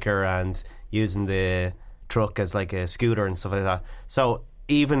salt shaker and using the truck as like a scooter and stuff like that. So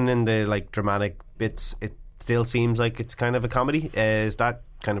even in the like dramatic bits, it still seems like it's kind of a comedy. Is that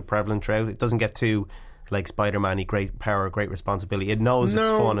kind of prevalent throughout? It doesn't get too like Spider-Man-y, great power, great responsibility. It knows it's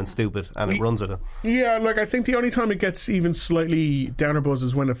fun and stupid, and it runs with it. Yeah, like I think the only time it gets even slightly downer buzz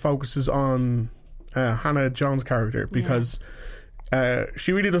is when it focuses on Hannah John's character, because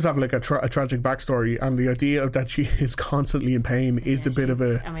she really does have like a tragic backstory, and the idea of that she is constantly in pain is a bit of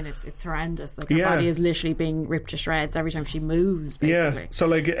a... I mean, it's horrendous. Like, her body is literally being ripped to shreds every time she moves, basically. Yeah, so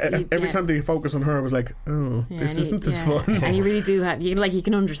like every time they focus on her, I was like, this isn't as fun. And you really do have... You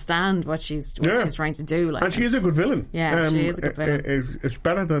can understand what she's trying to do. Like, and she is a good villain. Yeah, she is a good villain. It's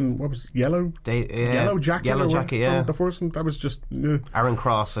better than, what was Yellow Jacket? Yellow Jacket, yeah. The first one, that was just... Aaron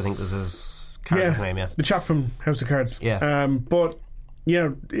Cross, I think, was his character's name, the chap from House of Cards. Yeah. But yeah,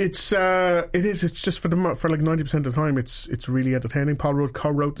 it's just for like 90% of the time it's really entertaining. Paul Rudd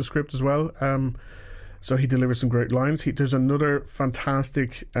co-wrote the script as well, so he delivers some great lines. There's another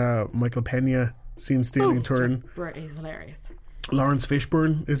fantastic Michael Pena scene-stealing turn. He's hilarious. Lawrence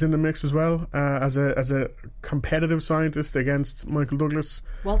Fishburne is in the mix as well, as a competitive scientist against Michael Douglas.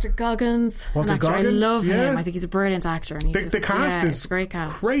 Walter Goggins, I love him. I think he's a brilliant actor, and he's the cast is a great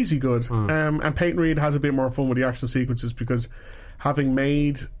cast, crazy good. And Peyton Reed has a bit more fun with the action sequences, because having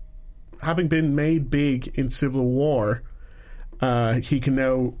been made big in Civil War, he can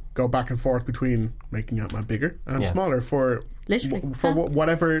now go back and forth between making Ant-Man bigger and smaller for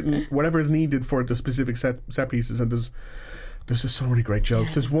whatever is needed for the specific set pieces. And there's just so many great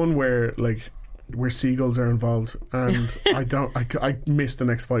jokes. There's one where seagulls are involved, and I missed the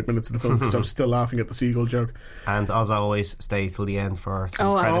next 5 minutes of the film because I was still laughing at the seagull joke. And as always, stay till the end for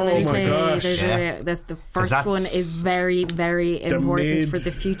some absolutely. Oh my gosh. The first one is very, very important for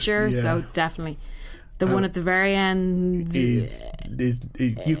the future, so definitely. The one at the very end is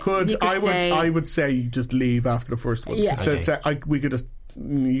I would say just leave after the first one. Yeah. You could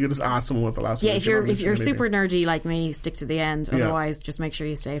just ask someone what the last one is. If you're super nerdy like me, stick to the end. Otherwise, just make sure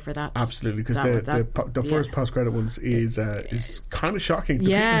you stay for that. Absolutely, because the first post-credit ones is kind of shocking.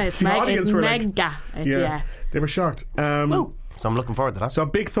 It's mega. They were shocked. So I'm looking forward to that. So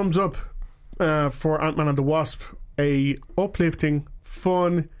big thumbs up for Ant-Man and the Wasp. A uplifting,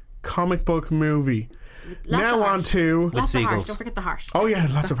 fun comic book movie. Lots of seagulls. Heart. Don't forget the heart. Oh yeah,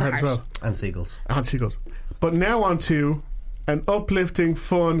 lots of heart as well. And seagulls. But now on to an uplifting,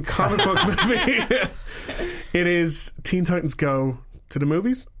 fun comic book movie. It is Teen Titans Go to the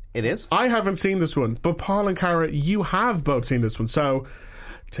movies. It is. I haven't seen this one, but Paul and Cara, you have both seen this one, so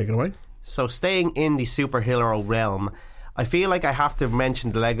take it away. So staying in the superhero realm, I feel like I have to mention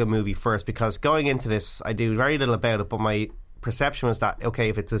the Lego movie first, because going into this, I do very little about it, but my perception was that, okay,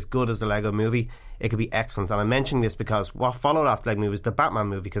 if it's as good as the Lego movie, it could be excellent. And I'm mentioning this because what followed after the Lego movie was the Batman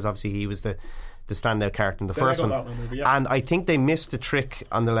movie, because obviously he was the standout character in the first Lego one. Batman movie, yeah. And I think they missed the trick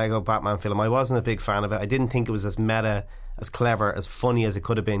on the Lego Batman film. I wasn't a big fan of it. I didn't think it was as meta, as clever, as funny as it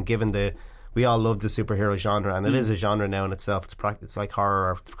could have been, given we all love the superhero genre, and it is a genre now in itself. It's like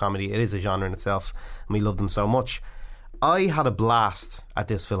horror or comedy. It is a genre in itself, and we love them so much. I had a blast at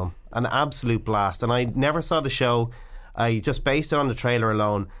this film, an absolute blast, and I never saw the show. I just based it on the trailer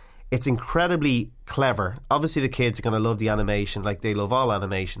alone. It's incredibly clever. Obviously the kids are going to love the animation, like they love all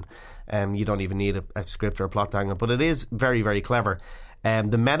animation. You don't even need a script or a plot angle, but it is very, very clever.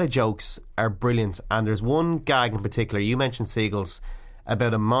 The meta jokes are brilliant, and there's one gag in particular, you mentioned seagulls,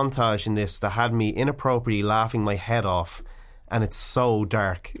 about a montage in this that had me inappropriately laughing my head off, and it's so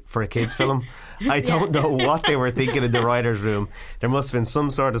dark for a kids film. I don't know what they were thinking in the writer's room. There must have been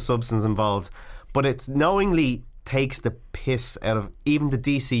some sort of substance involved, but it's knowingly takes the piss out of even the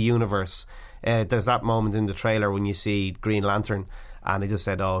DC universe. There's that moment in the trailer when you see Green Lantern, and they just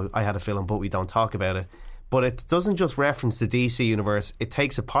said, I had a film, but we don't talk about it. But it doesn't just reference the DC universe. It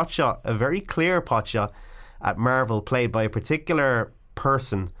takes a potshot, a very clear potshot at Marvel, played by a particular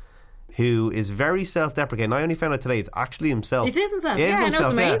person who is very self-deprecating. I only found out today it's actually himself. It is himself. It is Yeah, I know, it's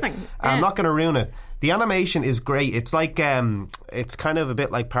himself, amazing. Yeah. I'm not going to ruin it. The animation is great. It's like it's kind of a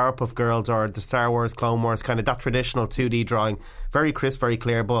bit like Powerpuff Girls or the Star Wars, Clone Wars, kind of that traditional 2D drawing. Very crisp, very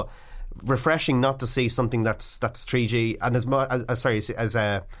clear, but refreshing not to see something that's 3G and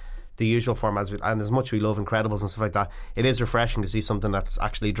as the usual form and as much we love Incredibles and stuff like that. It is refreshing to see something that's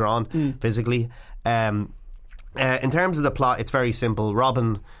actually drawn physically. In terms of the plot, it's very simple.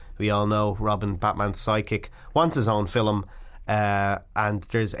 Robin, we all know, Robin, Batman's sidekick, wants his own film. And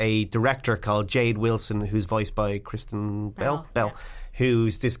there's a director called Jade Wilson, who's voiced by Kristen Bell,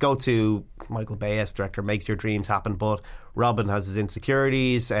 who's this go-to Michael Bay-esque director, makes your dreams happen. But Robin has his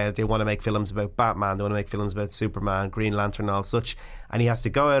insecurities. They want to make films about Batman. They want to make films about Superman, Green Lantern, and all such. And he has to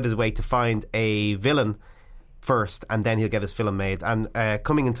go out his way to find a villain first, and then he'll get his film made. And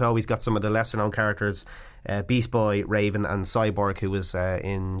coming into he's got some of the lesser-known characters, Beast Boy, Raven, and Cyborg, who was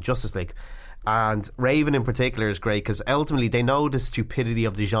in Justice League. And Raven in particular is great because ultimately they know the stupidity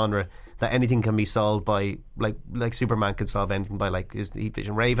of the genre, that anything can be solved by like Superman could solve anything by like his heat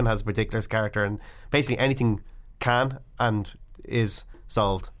vision. Raven has a particular character, and basically anything can and is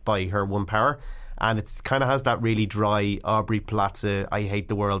solved by her one power. And it kind of has that really dry Aubrey Plaza, I hate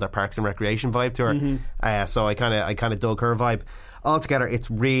the world at Parks and Recreation vibe to her. So I kind of dug her vibe. Altogether, it's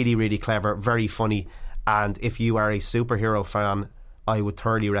really, really clever, very funny. And if you are a superhero fan, I would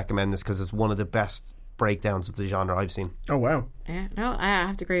thoroughly recommend this because it's one of the best breakdowns of the genre I've seen. Oh wow! Yeah, no, I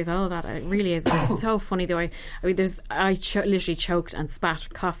have to agree with all of that. It really is. It's so funny the way. I mean, literally choked and spat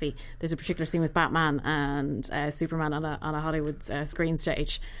coffee. There's a particular scene with Batman and Superman on a Hollywood screen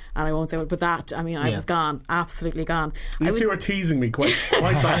stage, and I won't say what, but that, I mean, I was gone, absolutely gone. You two are teasing me quite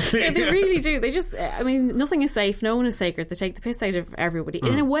badly. Yeah, they really do. They just, I mean, nothing is safe. No one is sacred. They take the piss out of everybody.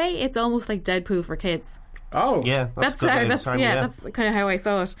 In a way, it's almost like Deadpool for kids. Oh yeah, that's kind of how I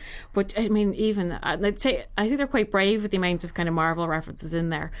saw it. But I mean, even I think they're quite brave with the amount of kind of Marvel references in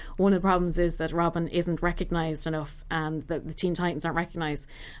there. One of the problems is that Robin isn't recognised enough, and that the Teen Titans aren't recognised.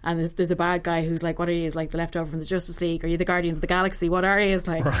 And there's a bad guy who's like, "What are you?" Is like the leftover from the Justice League. Are you the Guardians of the Galaxy? What are you? Is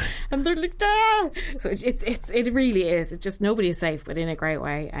like, and they're like, "Ah!" So it really is. It's just nobody is safe, but in a great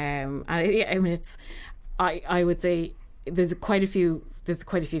way. And I mean, I would say there's quite a few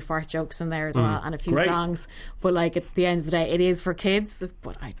fart jokes in there as well, and a few songs. But like at the end of the day, it is for kids.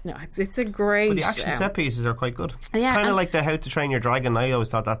 But I know it's a great. But the action set pieces are quite good. Yeah, kind of like the How to Train Your Dragon. I always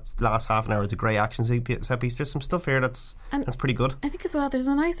thought that last half an hour was a great action set piece. There's some stuff here that's pretty good. I think as well, there's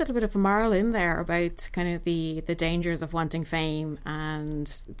a nice little bit of a moral in there about kind of the dangers of wanting fame and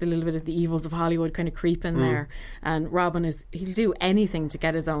the little bit of the evils of Hollywood kind of creep in there. And Robin he'll do anything to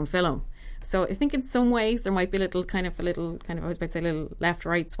get his own film. So I think in some ways there might be a little kind of I was about to say a little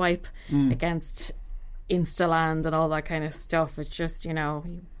left-right swipe against Instaland and all that kind of stuff. It's just,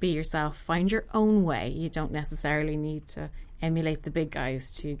 be yourself, find your own way. You don't necessarily need to emulate the big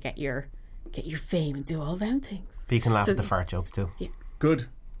guys to get your fame and do all them things. But you can laugh at the fart jokes too. Yeah. Good,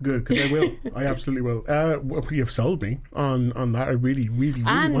 because I will. I absolutely will. You've sold me on that. I really, really,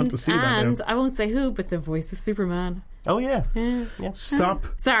 really want to see that now. And I won't say who, but the voice of Superman. Oh yeah. Stop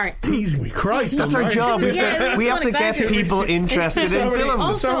sorry teasing me, Christ. That's our job. We have to get people interested in films.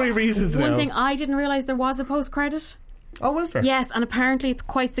 Also, so many reasons one thing I didn't realise, there was a post-credit. Oh, was there? Yes, and apparently it's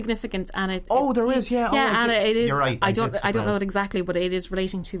quite significant, and it's there is, yeah. Yeah, and it is. You're right. I don't know it exactly, but it is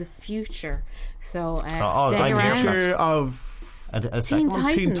relating to the future. So stick around. Future of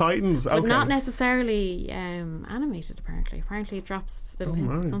Teen Titans, but not necessarily animated. Apparently it drops little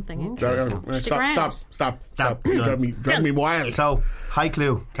hints of something interesting. Stop! Drive me wild. So, high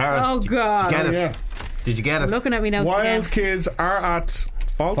clue, Karen. Oh God! Did you get it? Yeah. Did you get it? I'm looking at me notes Wild again. kids are at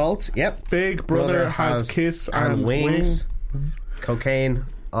fault. Yep. Big brother has kiss and wings. Cocaine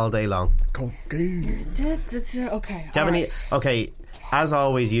all day long. Cocaine. Okay. Do you have any? Okay. As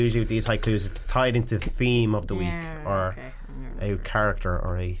always, usually with these high clues, it's tied into the theme of the week or a character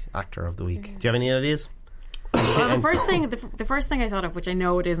or a actor of the week. Do you have any ideas? Well, the first thing I thought of, which I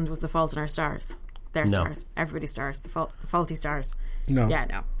know it isn't, was The Fault in Our Stars. Their stars, everybody's stars, the faulty stars. No. Yeah,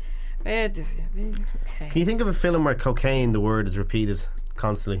 no. Okay. Can you think of a film where cocaine, the word, is repeated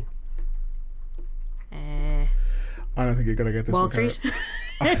constantly? I don't think you're going to get this. Wall Street.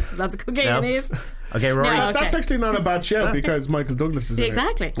 That's cocaine in it. Okay, Rory. No, That's actually not a bad show because Michael Douglas is in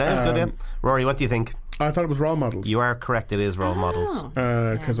exactly. it. That's good, yeah. Rory, what do you think? I thought it was Role Models. You are correct, it is Role Models.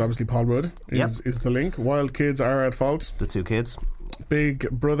 Because obviously Paul Rudd is the link. Wild kids are at fault. The two kids. Big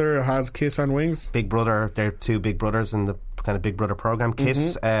brother has kiss and wings. Big brother, they're two big brothers in the kind of Big Brother program.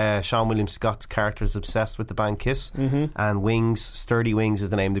 Kiss. Sean William Scott's character is obsessed with the band Kiss. And Wings, Sturdy Wings is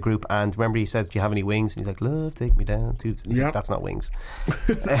the name of the group. And remember, he says, "Do you have any wings?" And he's like, "Love, take me down to." Like, that's not Wings.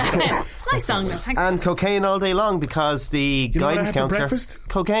 Nice song, though. Thanks. And cocaine all day long, because the guidance counselor.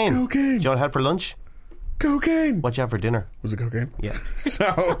 Cocaine. Do you know what I had for lunch? Cocaine. What'd you have for dinner? Was it cocaine? Yeah.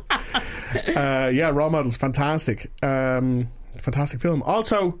 So, Role Models, fantastic. Fantastic film.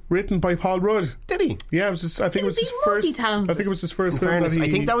 Also written by Paul Rudd. Did he? Yeah, it was I think it was his first. I think it was his first film that he I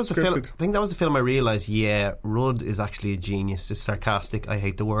think that was the film. I scripted. think that was the film I realised. Yeah, Rudd is actually a genius. It's sarcastic. I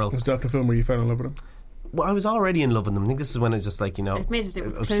hate the world. Was that the film where you fell in love with him? Well, I was already in love with him. I think this is when I just It was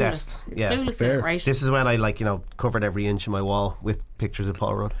obsessed. clueless. Yeah, Clueless, right? This is when I covered every inch of my wall with pictures of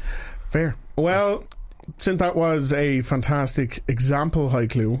Paul Rudd. Fair. Well, since that was a fantastic example high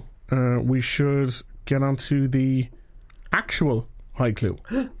clue, we should get on to the actual high clue.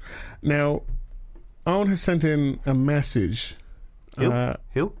 Now, Owen has sent in a message.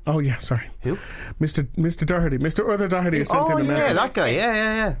 Who? Oh yeah, sorry. Who? Mr. Doherty. Mr. Other Doherty has sent in a message. Yeah, that guy.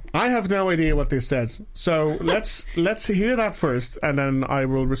 Yeah. I have no idea what this says. So let's hear that first, and then I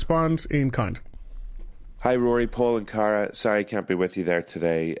will respond in kind. Hi Rory, Paul and Cara. Sorry I can't be with you there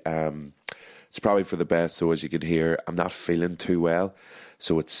today. It's probably for the best, so as you can hear, I'm not feeling too well,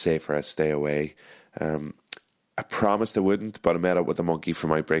 so it's safer I stay away. I promised I wouldn't, but I met up with the monkey for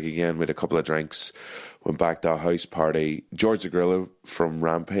my break again. We had a couple of drinks, went back to a house party. George the Gorilla from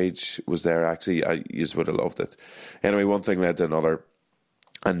Rampage was there, actually. You would have loved it. Anyway, one thing led to another,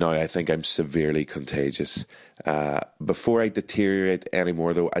 and now I think I'm severely contagious. Before I deteriorate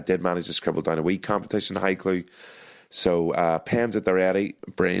anymore, though, I did manage to scribble down a wee competition high clue. So pens at the ready,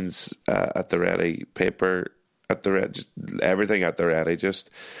 brains at the ready, paper at the ready, just everything at the ready.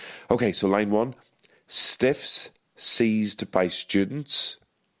 Okay, so line 1. Stiffs seized by students.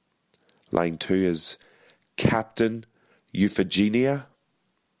 Line 2 is Captain Euphigenia.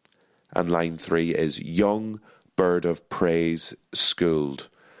 And line 3 is young bird of praise schooled.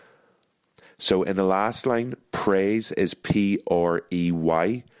 So in the last line, praise is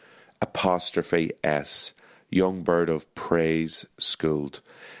P-R-E-Y apostrophe S. Young bird of praise schooled.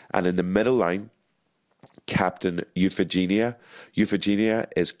 And in the middle line, Captain Euphigenia. Euphigenia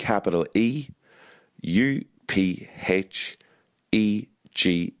is capital E. U-P-H-E-G-E-N-I-A.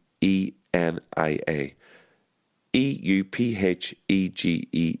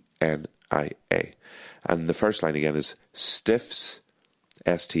 E-U-P-H-E-G-E-N-I-A. And the first line again is stiffs,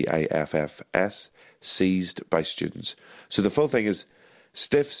 S-T-I-F-F-S, seized by students. So the full thing is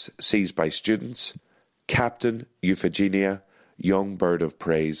stiffs seized by students, Captain Euphigenia, young bird of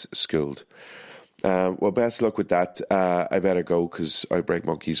praise schooled. Well, best luck with that. I better go because Outbreak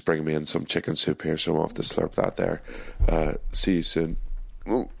Monkey's bringing me in some chicken soup here, so I'm off to slurp that there. See you soon.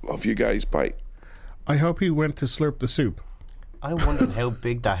 Love you guys. Bye. I hope he went to slurp the soup. I'm wondering how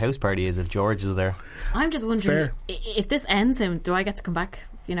big that house party is if George is there. I'm just wondering, if this ends him, do I get to come back,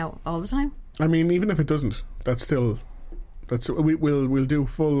 all the time? I mean, even if it doesn't, we'll do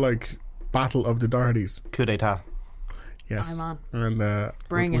full battle of the Dohertys. Coup d'etat. Yes. I'm on. And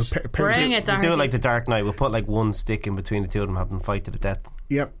bring it, Doherty. We'll do it like the Dark Knight. We'll put one stick in between the two of them, have them fight to the death.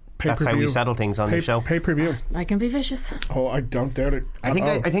 Yep. That's how we settle things on the show. Pay-per-view. I can be vicious. Oh, I don't doubt it. I think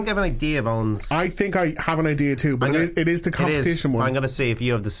I have an idea of Owen's. I think I have an idea too, but it is the competition one. I'm going to see if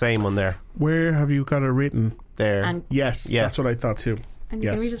you have the same one there. Where have you got it written? There. And yes, that's what I thought too. And you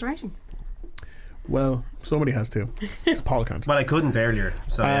can read his writing. Well, somebody has to. Paul can't. Well, I couldn't earlier.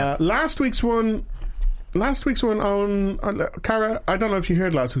 So last week's one on Cara, I don't know if you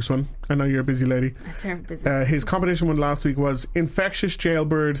heard last week's one. I know you're a busy lady. I'm terribly busy. His competition one last week was infectious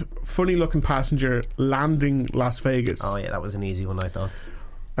jailbird, funny looking passenger, landing Las Vegas. Oh yeah, that was an easy one, I thought.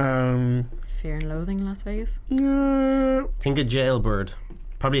 Fear and Loathing Las Vegas. Think of jailbird.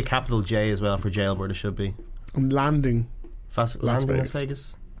 Probably a capital J as well for jailbird. It should be landing Las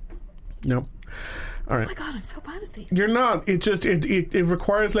Vegas. No. All right. Oh my god, I'm so bad at these. You're not. It just it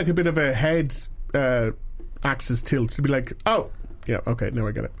requires a bit of a head axis tilt to be like, oh yeah, okay, now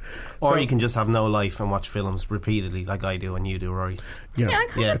I get it. Or you can just have no life and watch films repeatedly like I do and you do, Rory. I kind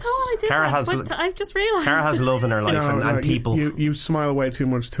of thought I did. But I've just realised Cara has love in her life and people. You smile way too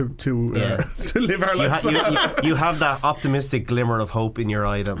much to live our lives. You have that optimistic glimmer of hope in your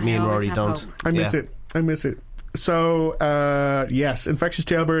eye that me and Rory don't. Hope. I miss it. So yes, infectious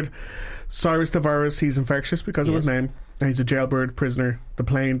jailbird. Cyrus the Virus, he's infectious because of his name. He's a jailbird prisoner. The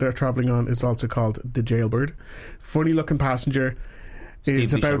plane they're travelling on is also called the Jailbird. Funny looking passenger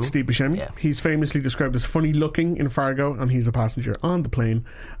is about Steve Buscemi. Yeah. He's famously described as funny looking in Fargo, and he's a passenger on the plane.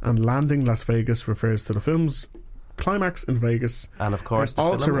 And landing Las Vegas refers to the Climax in Vegas. And of course, it the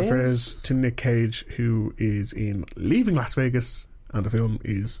also film refers is to Nick Cage, who is in Leaving Las Vegas, and the film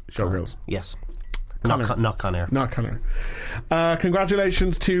is Showgirls. Yes. Con Not Con Air. Not Con Air.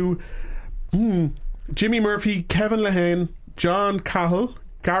 Congratulations to Jimmy Murphy, Kevin Lehane, John Cahill,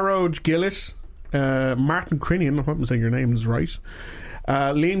 Garrod Gillis, Martin Crinian. I hope I'm saying your names right.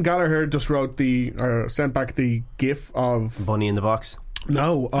 Liam Gallagher just wrote sent back the gif of Bunny in the Box.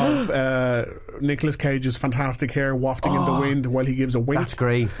 No, of Nicolas Cage's fantastic hair wafting in the wind while he gives a wink. That's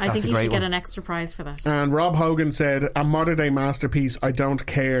great. I think you should get an extra prize for that. And Rob Hogan said, a modern day masterpiece. I don't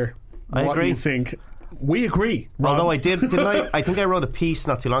care I what agree. you think. We agree, Rob. Although I think I wrote a piece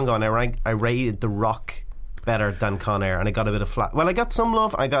not too long ago, and I rated The Rock better than Con Air, and I got a bit of flack. Well, I got some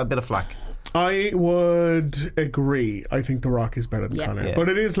love, I got a bit of flack. I would agree. I think The Rock is better than Con Air, but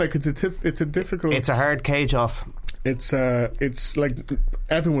it is like it's a difficult. It's a hard cage off. It's like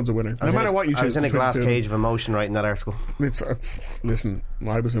everyone's a winner, no matter what you choose. I was in a glass cage of emotion writing that article. It's listen,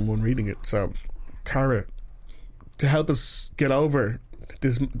 I was in one reading it. So, Cara, to help us get over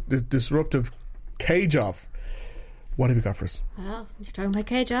this disruptive cage off, what have you got for us? Well, you're talking about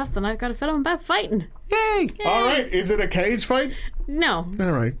cage offs, and I've got a film about fighting. Yay! All right, is it a cage fight? No.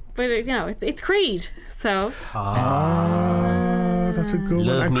 All right, but it's Creed. So. That's a good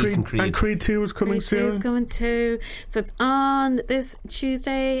Love one. me some Creed. And Creed 2 is coming soon. Creed 2 is coming too. So it's on this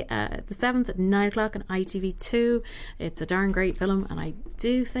Tuesday, the 7th at 9 o'clock on ITV2. It's a darn great film, and I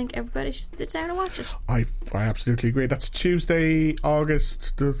do think everybody should sit down and watch it. I absolutely agree. That's Tuesday,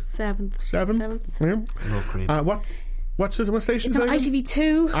 August the 7th. 7th? Yeah. Love Creed. What station? It's on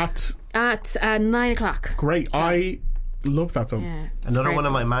ITV2 at 9 o'clock. Great. So, I love that film. Yeah, Another one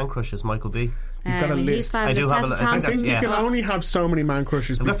of my man crushes, Michael B. You've got a list. I do have a list. I think you can only have so many man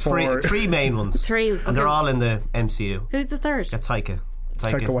crushes I've got before. three main ones. Three. And they're all in the MCU. Who's the third? Yeah, Taika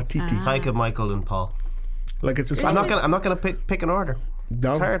Waititi. Taika, Michael and Paul. Like it's a I'm not gonna pick an order.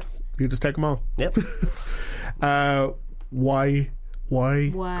 No, it's hard. You just take them all. Yep. Why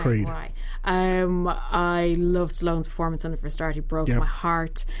Creed? Why? I love Stallone's performance in it for a start. He broke my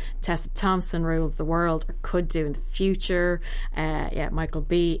heart. Tessa Thompson rules the world, or could do in the future. Michael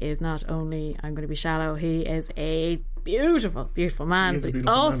B is not only I'm going to be shallow, he is a beautiful man, but he's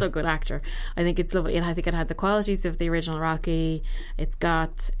also a good actor. I think it's lovely, and I think it had the qualities of the original Rocky. It's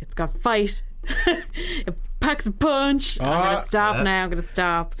got fight. It packs a punch. I'm going to stop now. I'm going to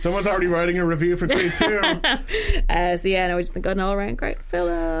stop. Someone's already writing a review for Creed 2. I just think an all-round great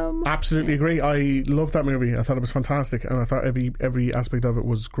film. Absolutely agree. I loved that movie. I thought it was fantastic, and I thought every aspect of it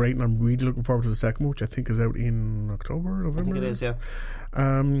was great, and I'm really looking forward to the second one, which I think is out in October, November. I think it is, yeah.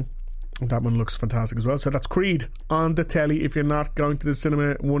 That one looks fantastic as well. So that's Creed on the telly if you're not going to the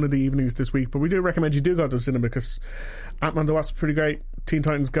cinema one of the evenings this week. But we do recommend you do go to the cinema, because Ant-Man the Wasp is pretty great. Teen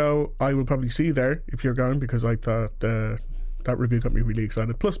Titans Go, I will probably see you there if you're going, because I thought that review got me really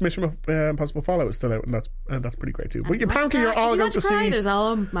excited. Plus Mission Impossible Fallout is still out, and that's pretty great too. But apparently you're all going to see... There's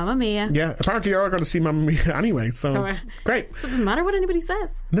all Mamma Mia. Yeah, apparently you're all going to see Mamma Mia anyway, so great. It doesn't matter what anybody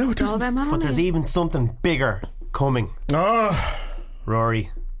says. No, it it's all doesn't. about Mamma But Mia. there's even something bigger coming.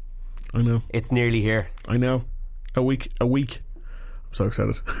 Rory, I know. it's nearly here. I know. A week. I'm so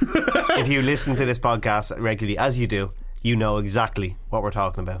excited. If you listen to this podcast regularly, as you do, you know exactly what we're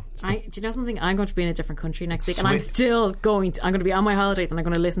talking about. Do you know something? I'm going to be in a different country next week, and I'm still going to. I'm going to be on my holidays, and I'm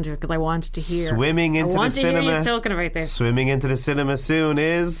going to listen to it because I wanted to hear. Swimming into the cinema. I want to hear you talking about this. Swimming into the cinema soon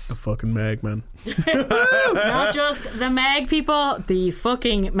is a fucking Meg, man. Not just the Meg people, the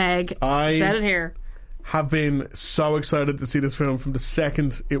fucking Meg. I said it here. Have been so excited to see this film from the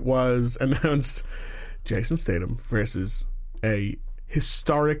second it was announced. Jason Statham versus a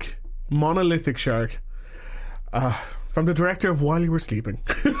historic monolithic shark. From the director of While You Were Sleeping.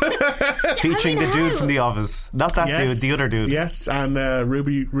 Featuring the dude from The Office. Not that dude, the other dude. Yes, and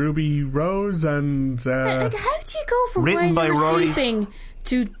Ruby Rose and... how do you go from written While by You Were Rory Sleeping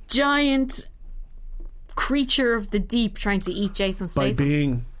to giant creature of the deep trying to eat Jason Statham? By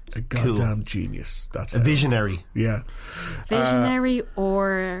being a goddamn genius. That's a visionary. Yeah. Visionary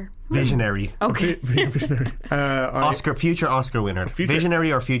or... Visionary. Okay. Visionary. Future Oscar winner.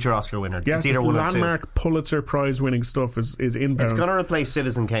 Visionary or future Oscar winner. Yeah, it's either one or two. Landmark Pulitzer Prize winning stuff is inbound. It's going to replace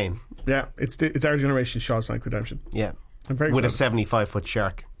Citizen Kane. Yeah, it's our generation's Shawshank Redemption. Yeah. I'm very with excited. a 75-foot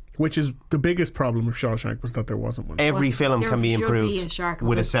shark. Which is the biggest problem with Shawshank, was that there wasn't one. Every film can be improved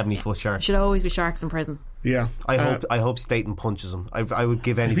with a 70-foot shark. There should always be sharks in prison. Yeah. I hope Statham punches him. I would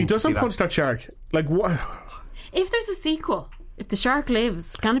give anything to see that. If he doesn't punch that shark, like what? If there's a sequel, if the shark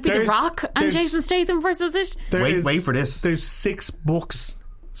lives, can it be The Rock and Jason Statham versus it? Wait for this. There's 6 books.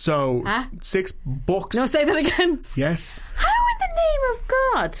 So 6 books. No, say that again. Yes. How in the name of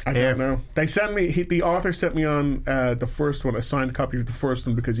God. I don't know. They sent me. The author sent me on the first one, a signed copy of the first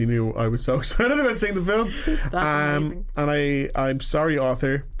one, because he knew I was so excited about seeing the film. That's amazing. And I'm sorry,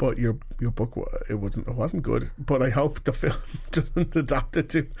 author, but your book it wasn't good. But I hope the film doesn't adapt it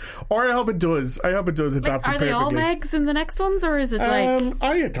to, or I hope it does. I hope it does adapt it Are perfectly. they all Megs in the next ones, or is it like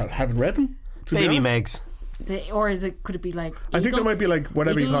I haven't read them. Baby Megs. Could it be like I think there might be like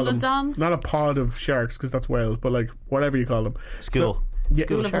whatever you call them. Eagle-dons? Not a pod of sharks, because that's whales, but like whatever you call them. School. So, yeah,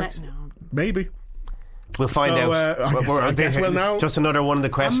 School of sharks. No. maybe. We'll find So, out. I guess we'll know. Just another one of the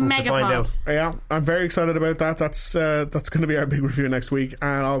questions to find megapod. out. Yeah, I'm very excited about that. That's going to be our big review next week,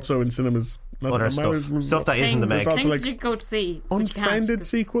 and also in cinemas. Other stuff that isn't the Things Meg. also like you go to see, but you can't. Unfriended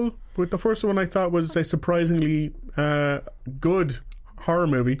sequel. With the first one, I thought was a surprisingly good horror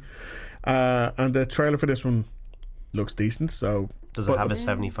movie, and the trailer for this one looks decent. So Does it have a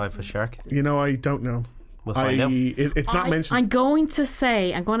 75 for shark? You know, I don't know. We'll find out. It's not mentioned. I'm going to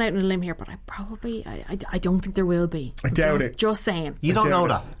say, I'm going out on a limb here, but I don't think there will be. I doubt it. Just saying. You don't know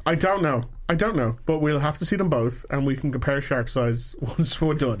that. I don't know, but we'll have to see them both, and we can compare shark size once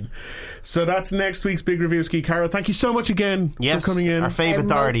we're done. So that's next week's big Reviewski. Cara, thank you so much again for coming in. Our favourite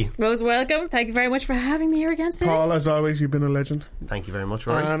Doherty. Most welcome. Thank you very much for having me here again today. Paul, as always, you've been a legend. Thank you very much,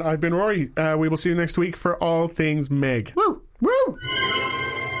 Rory. And I've been Rory. We will see you next week for all things Meg. Woo! Woo!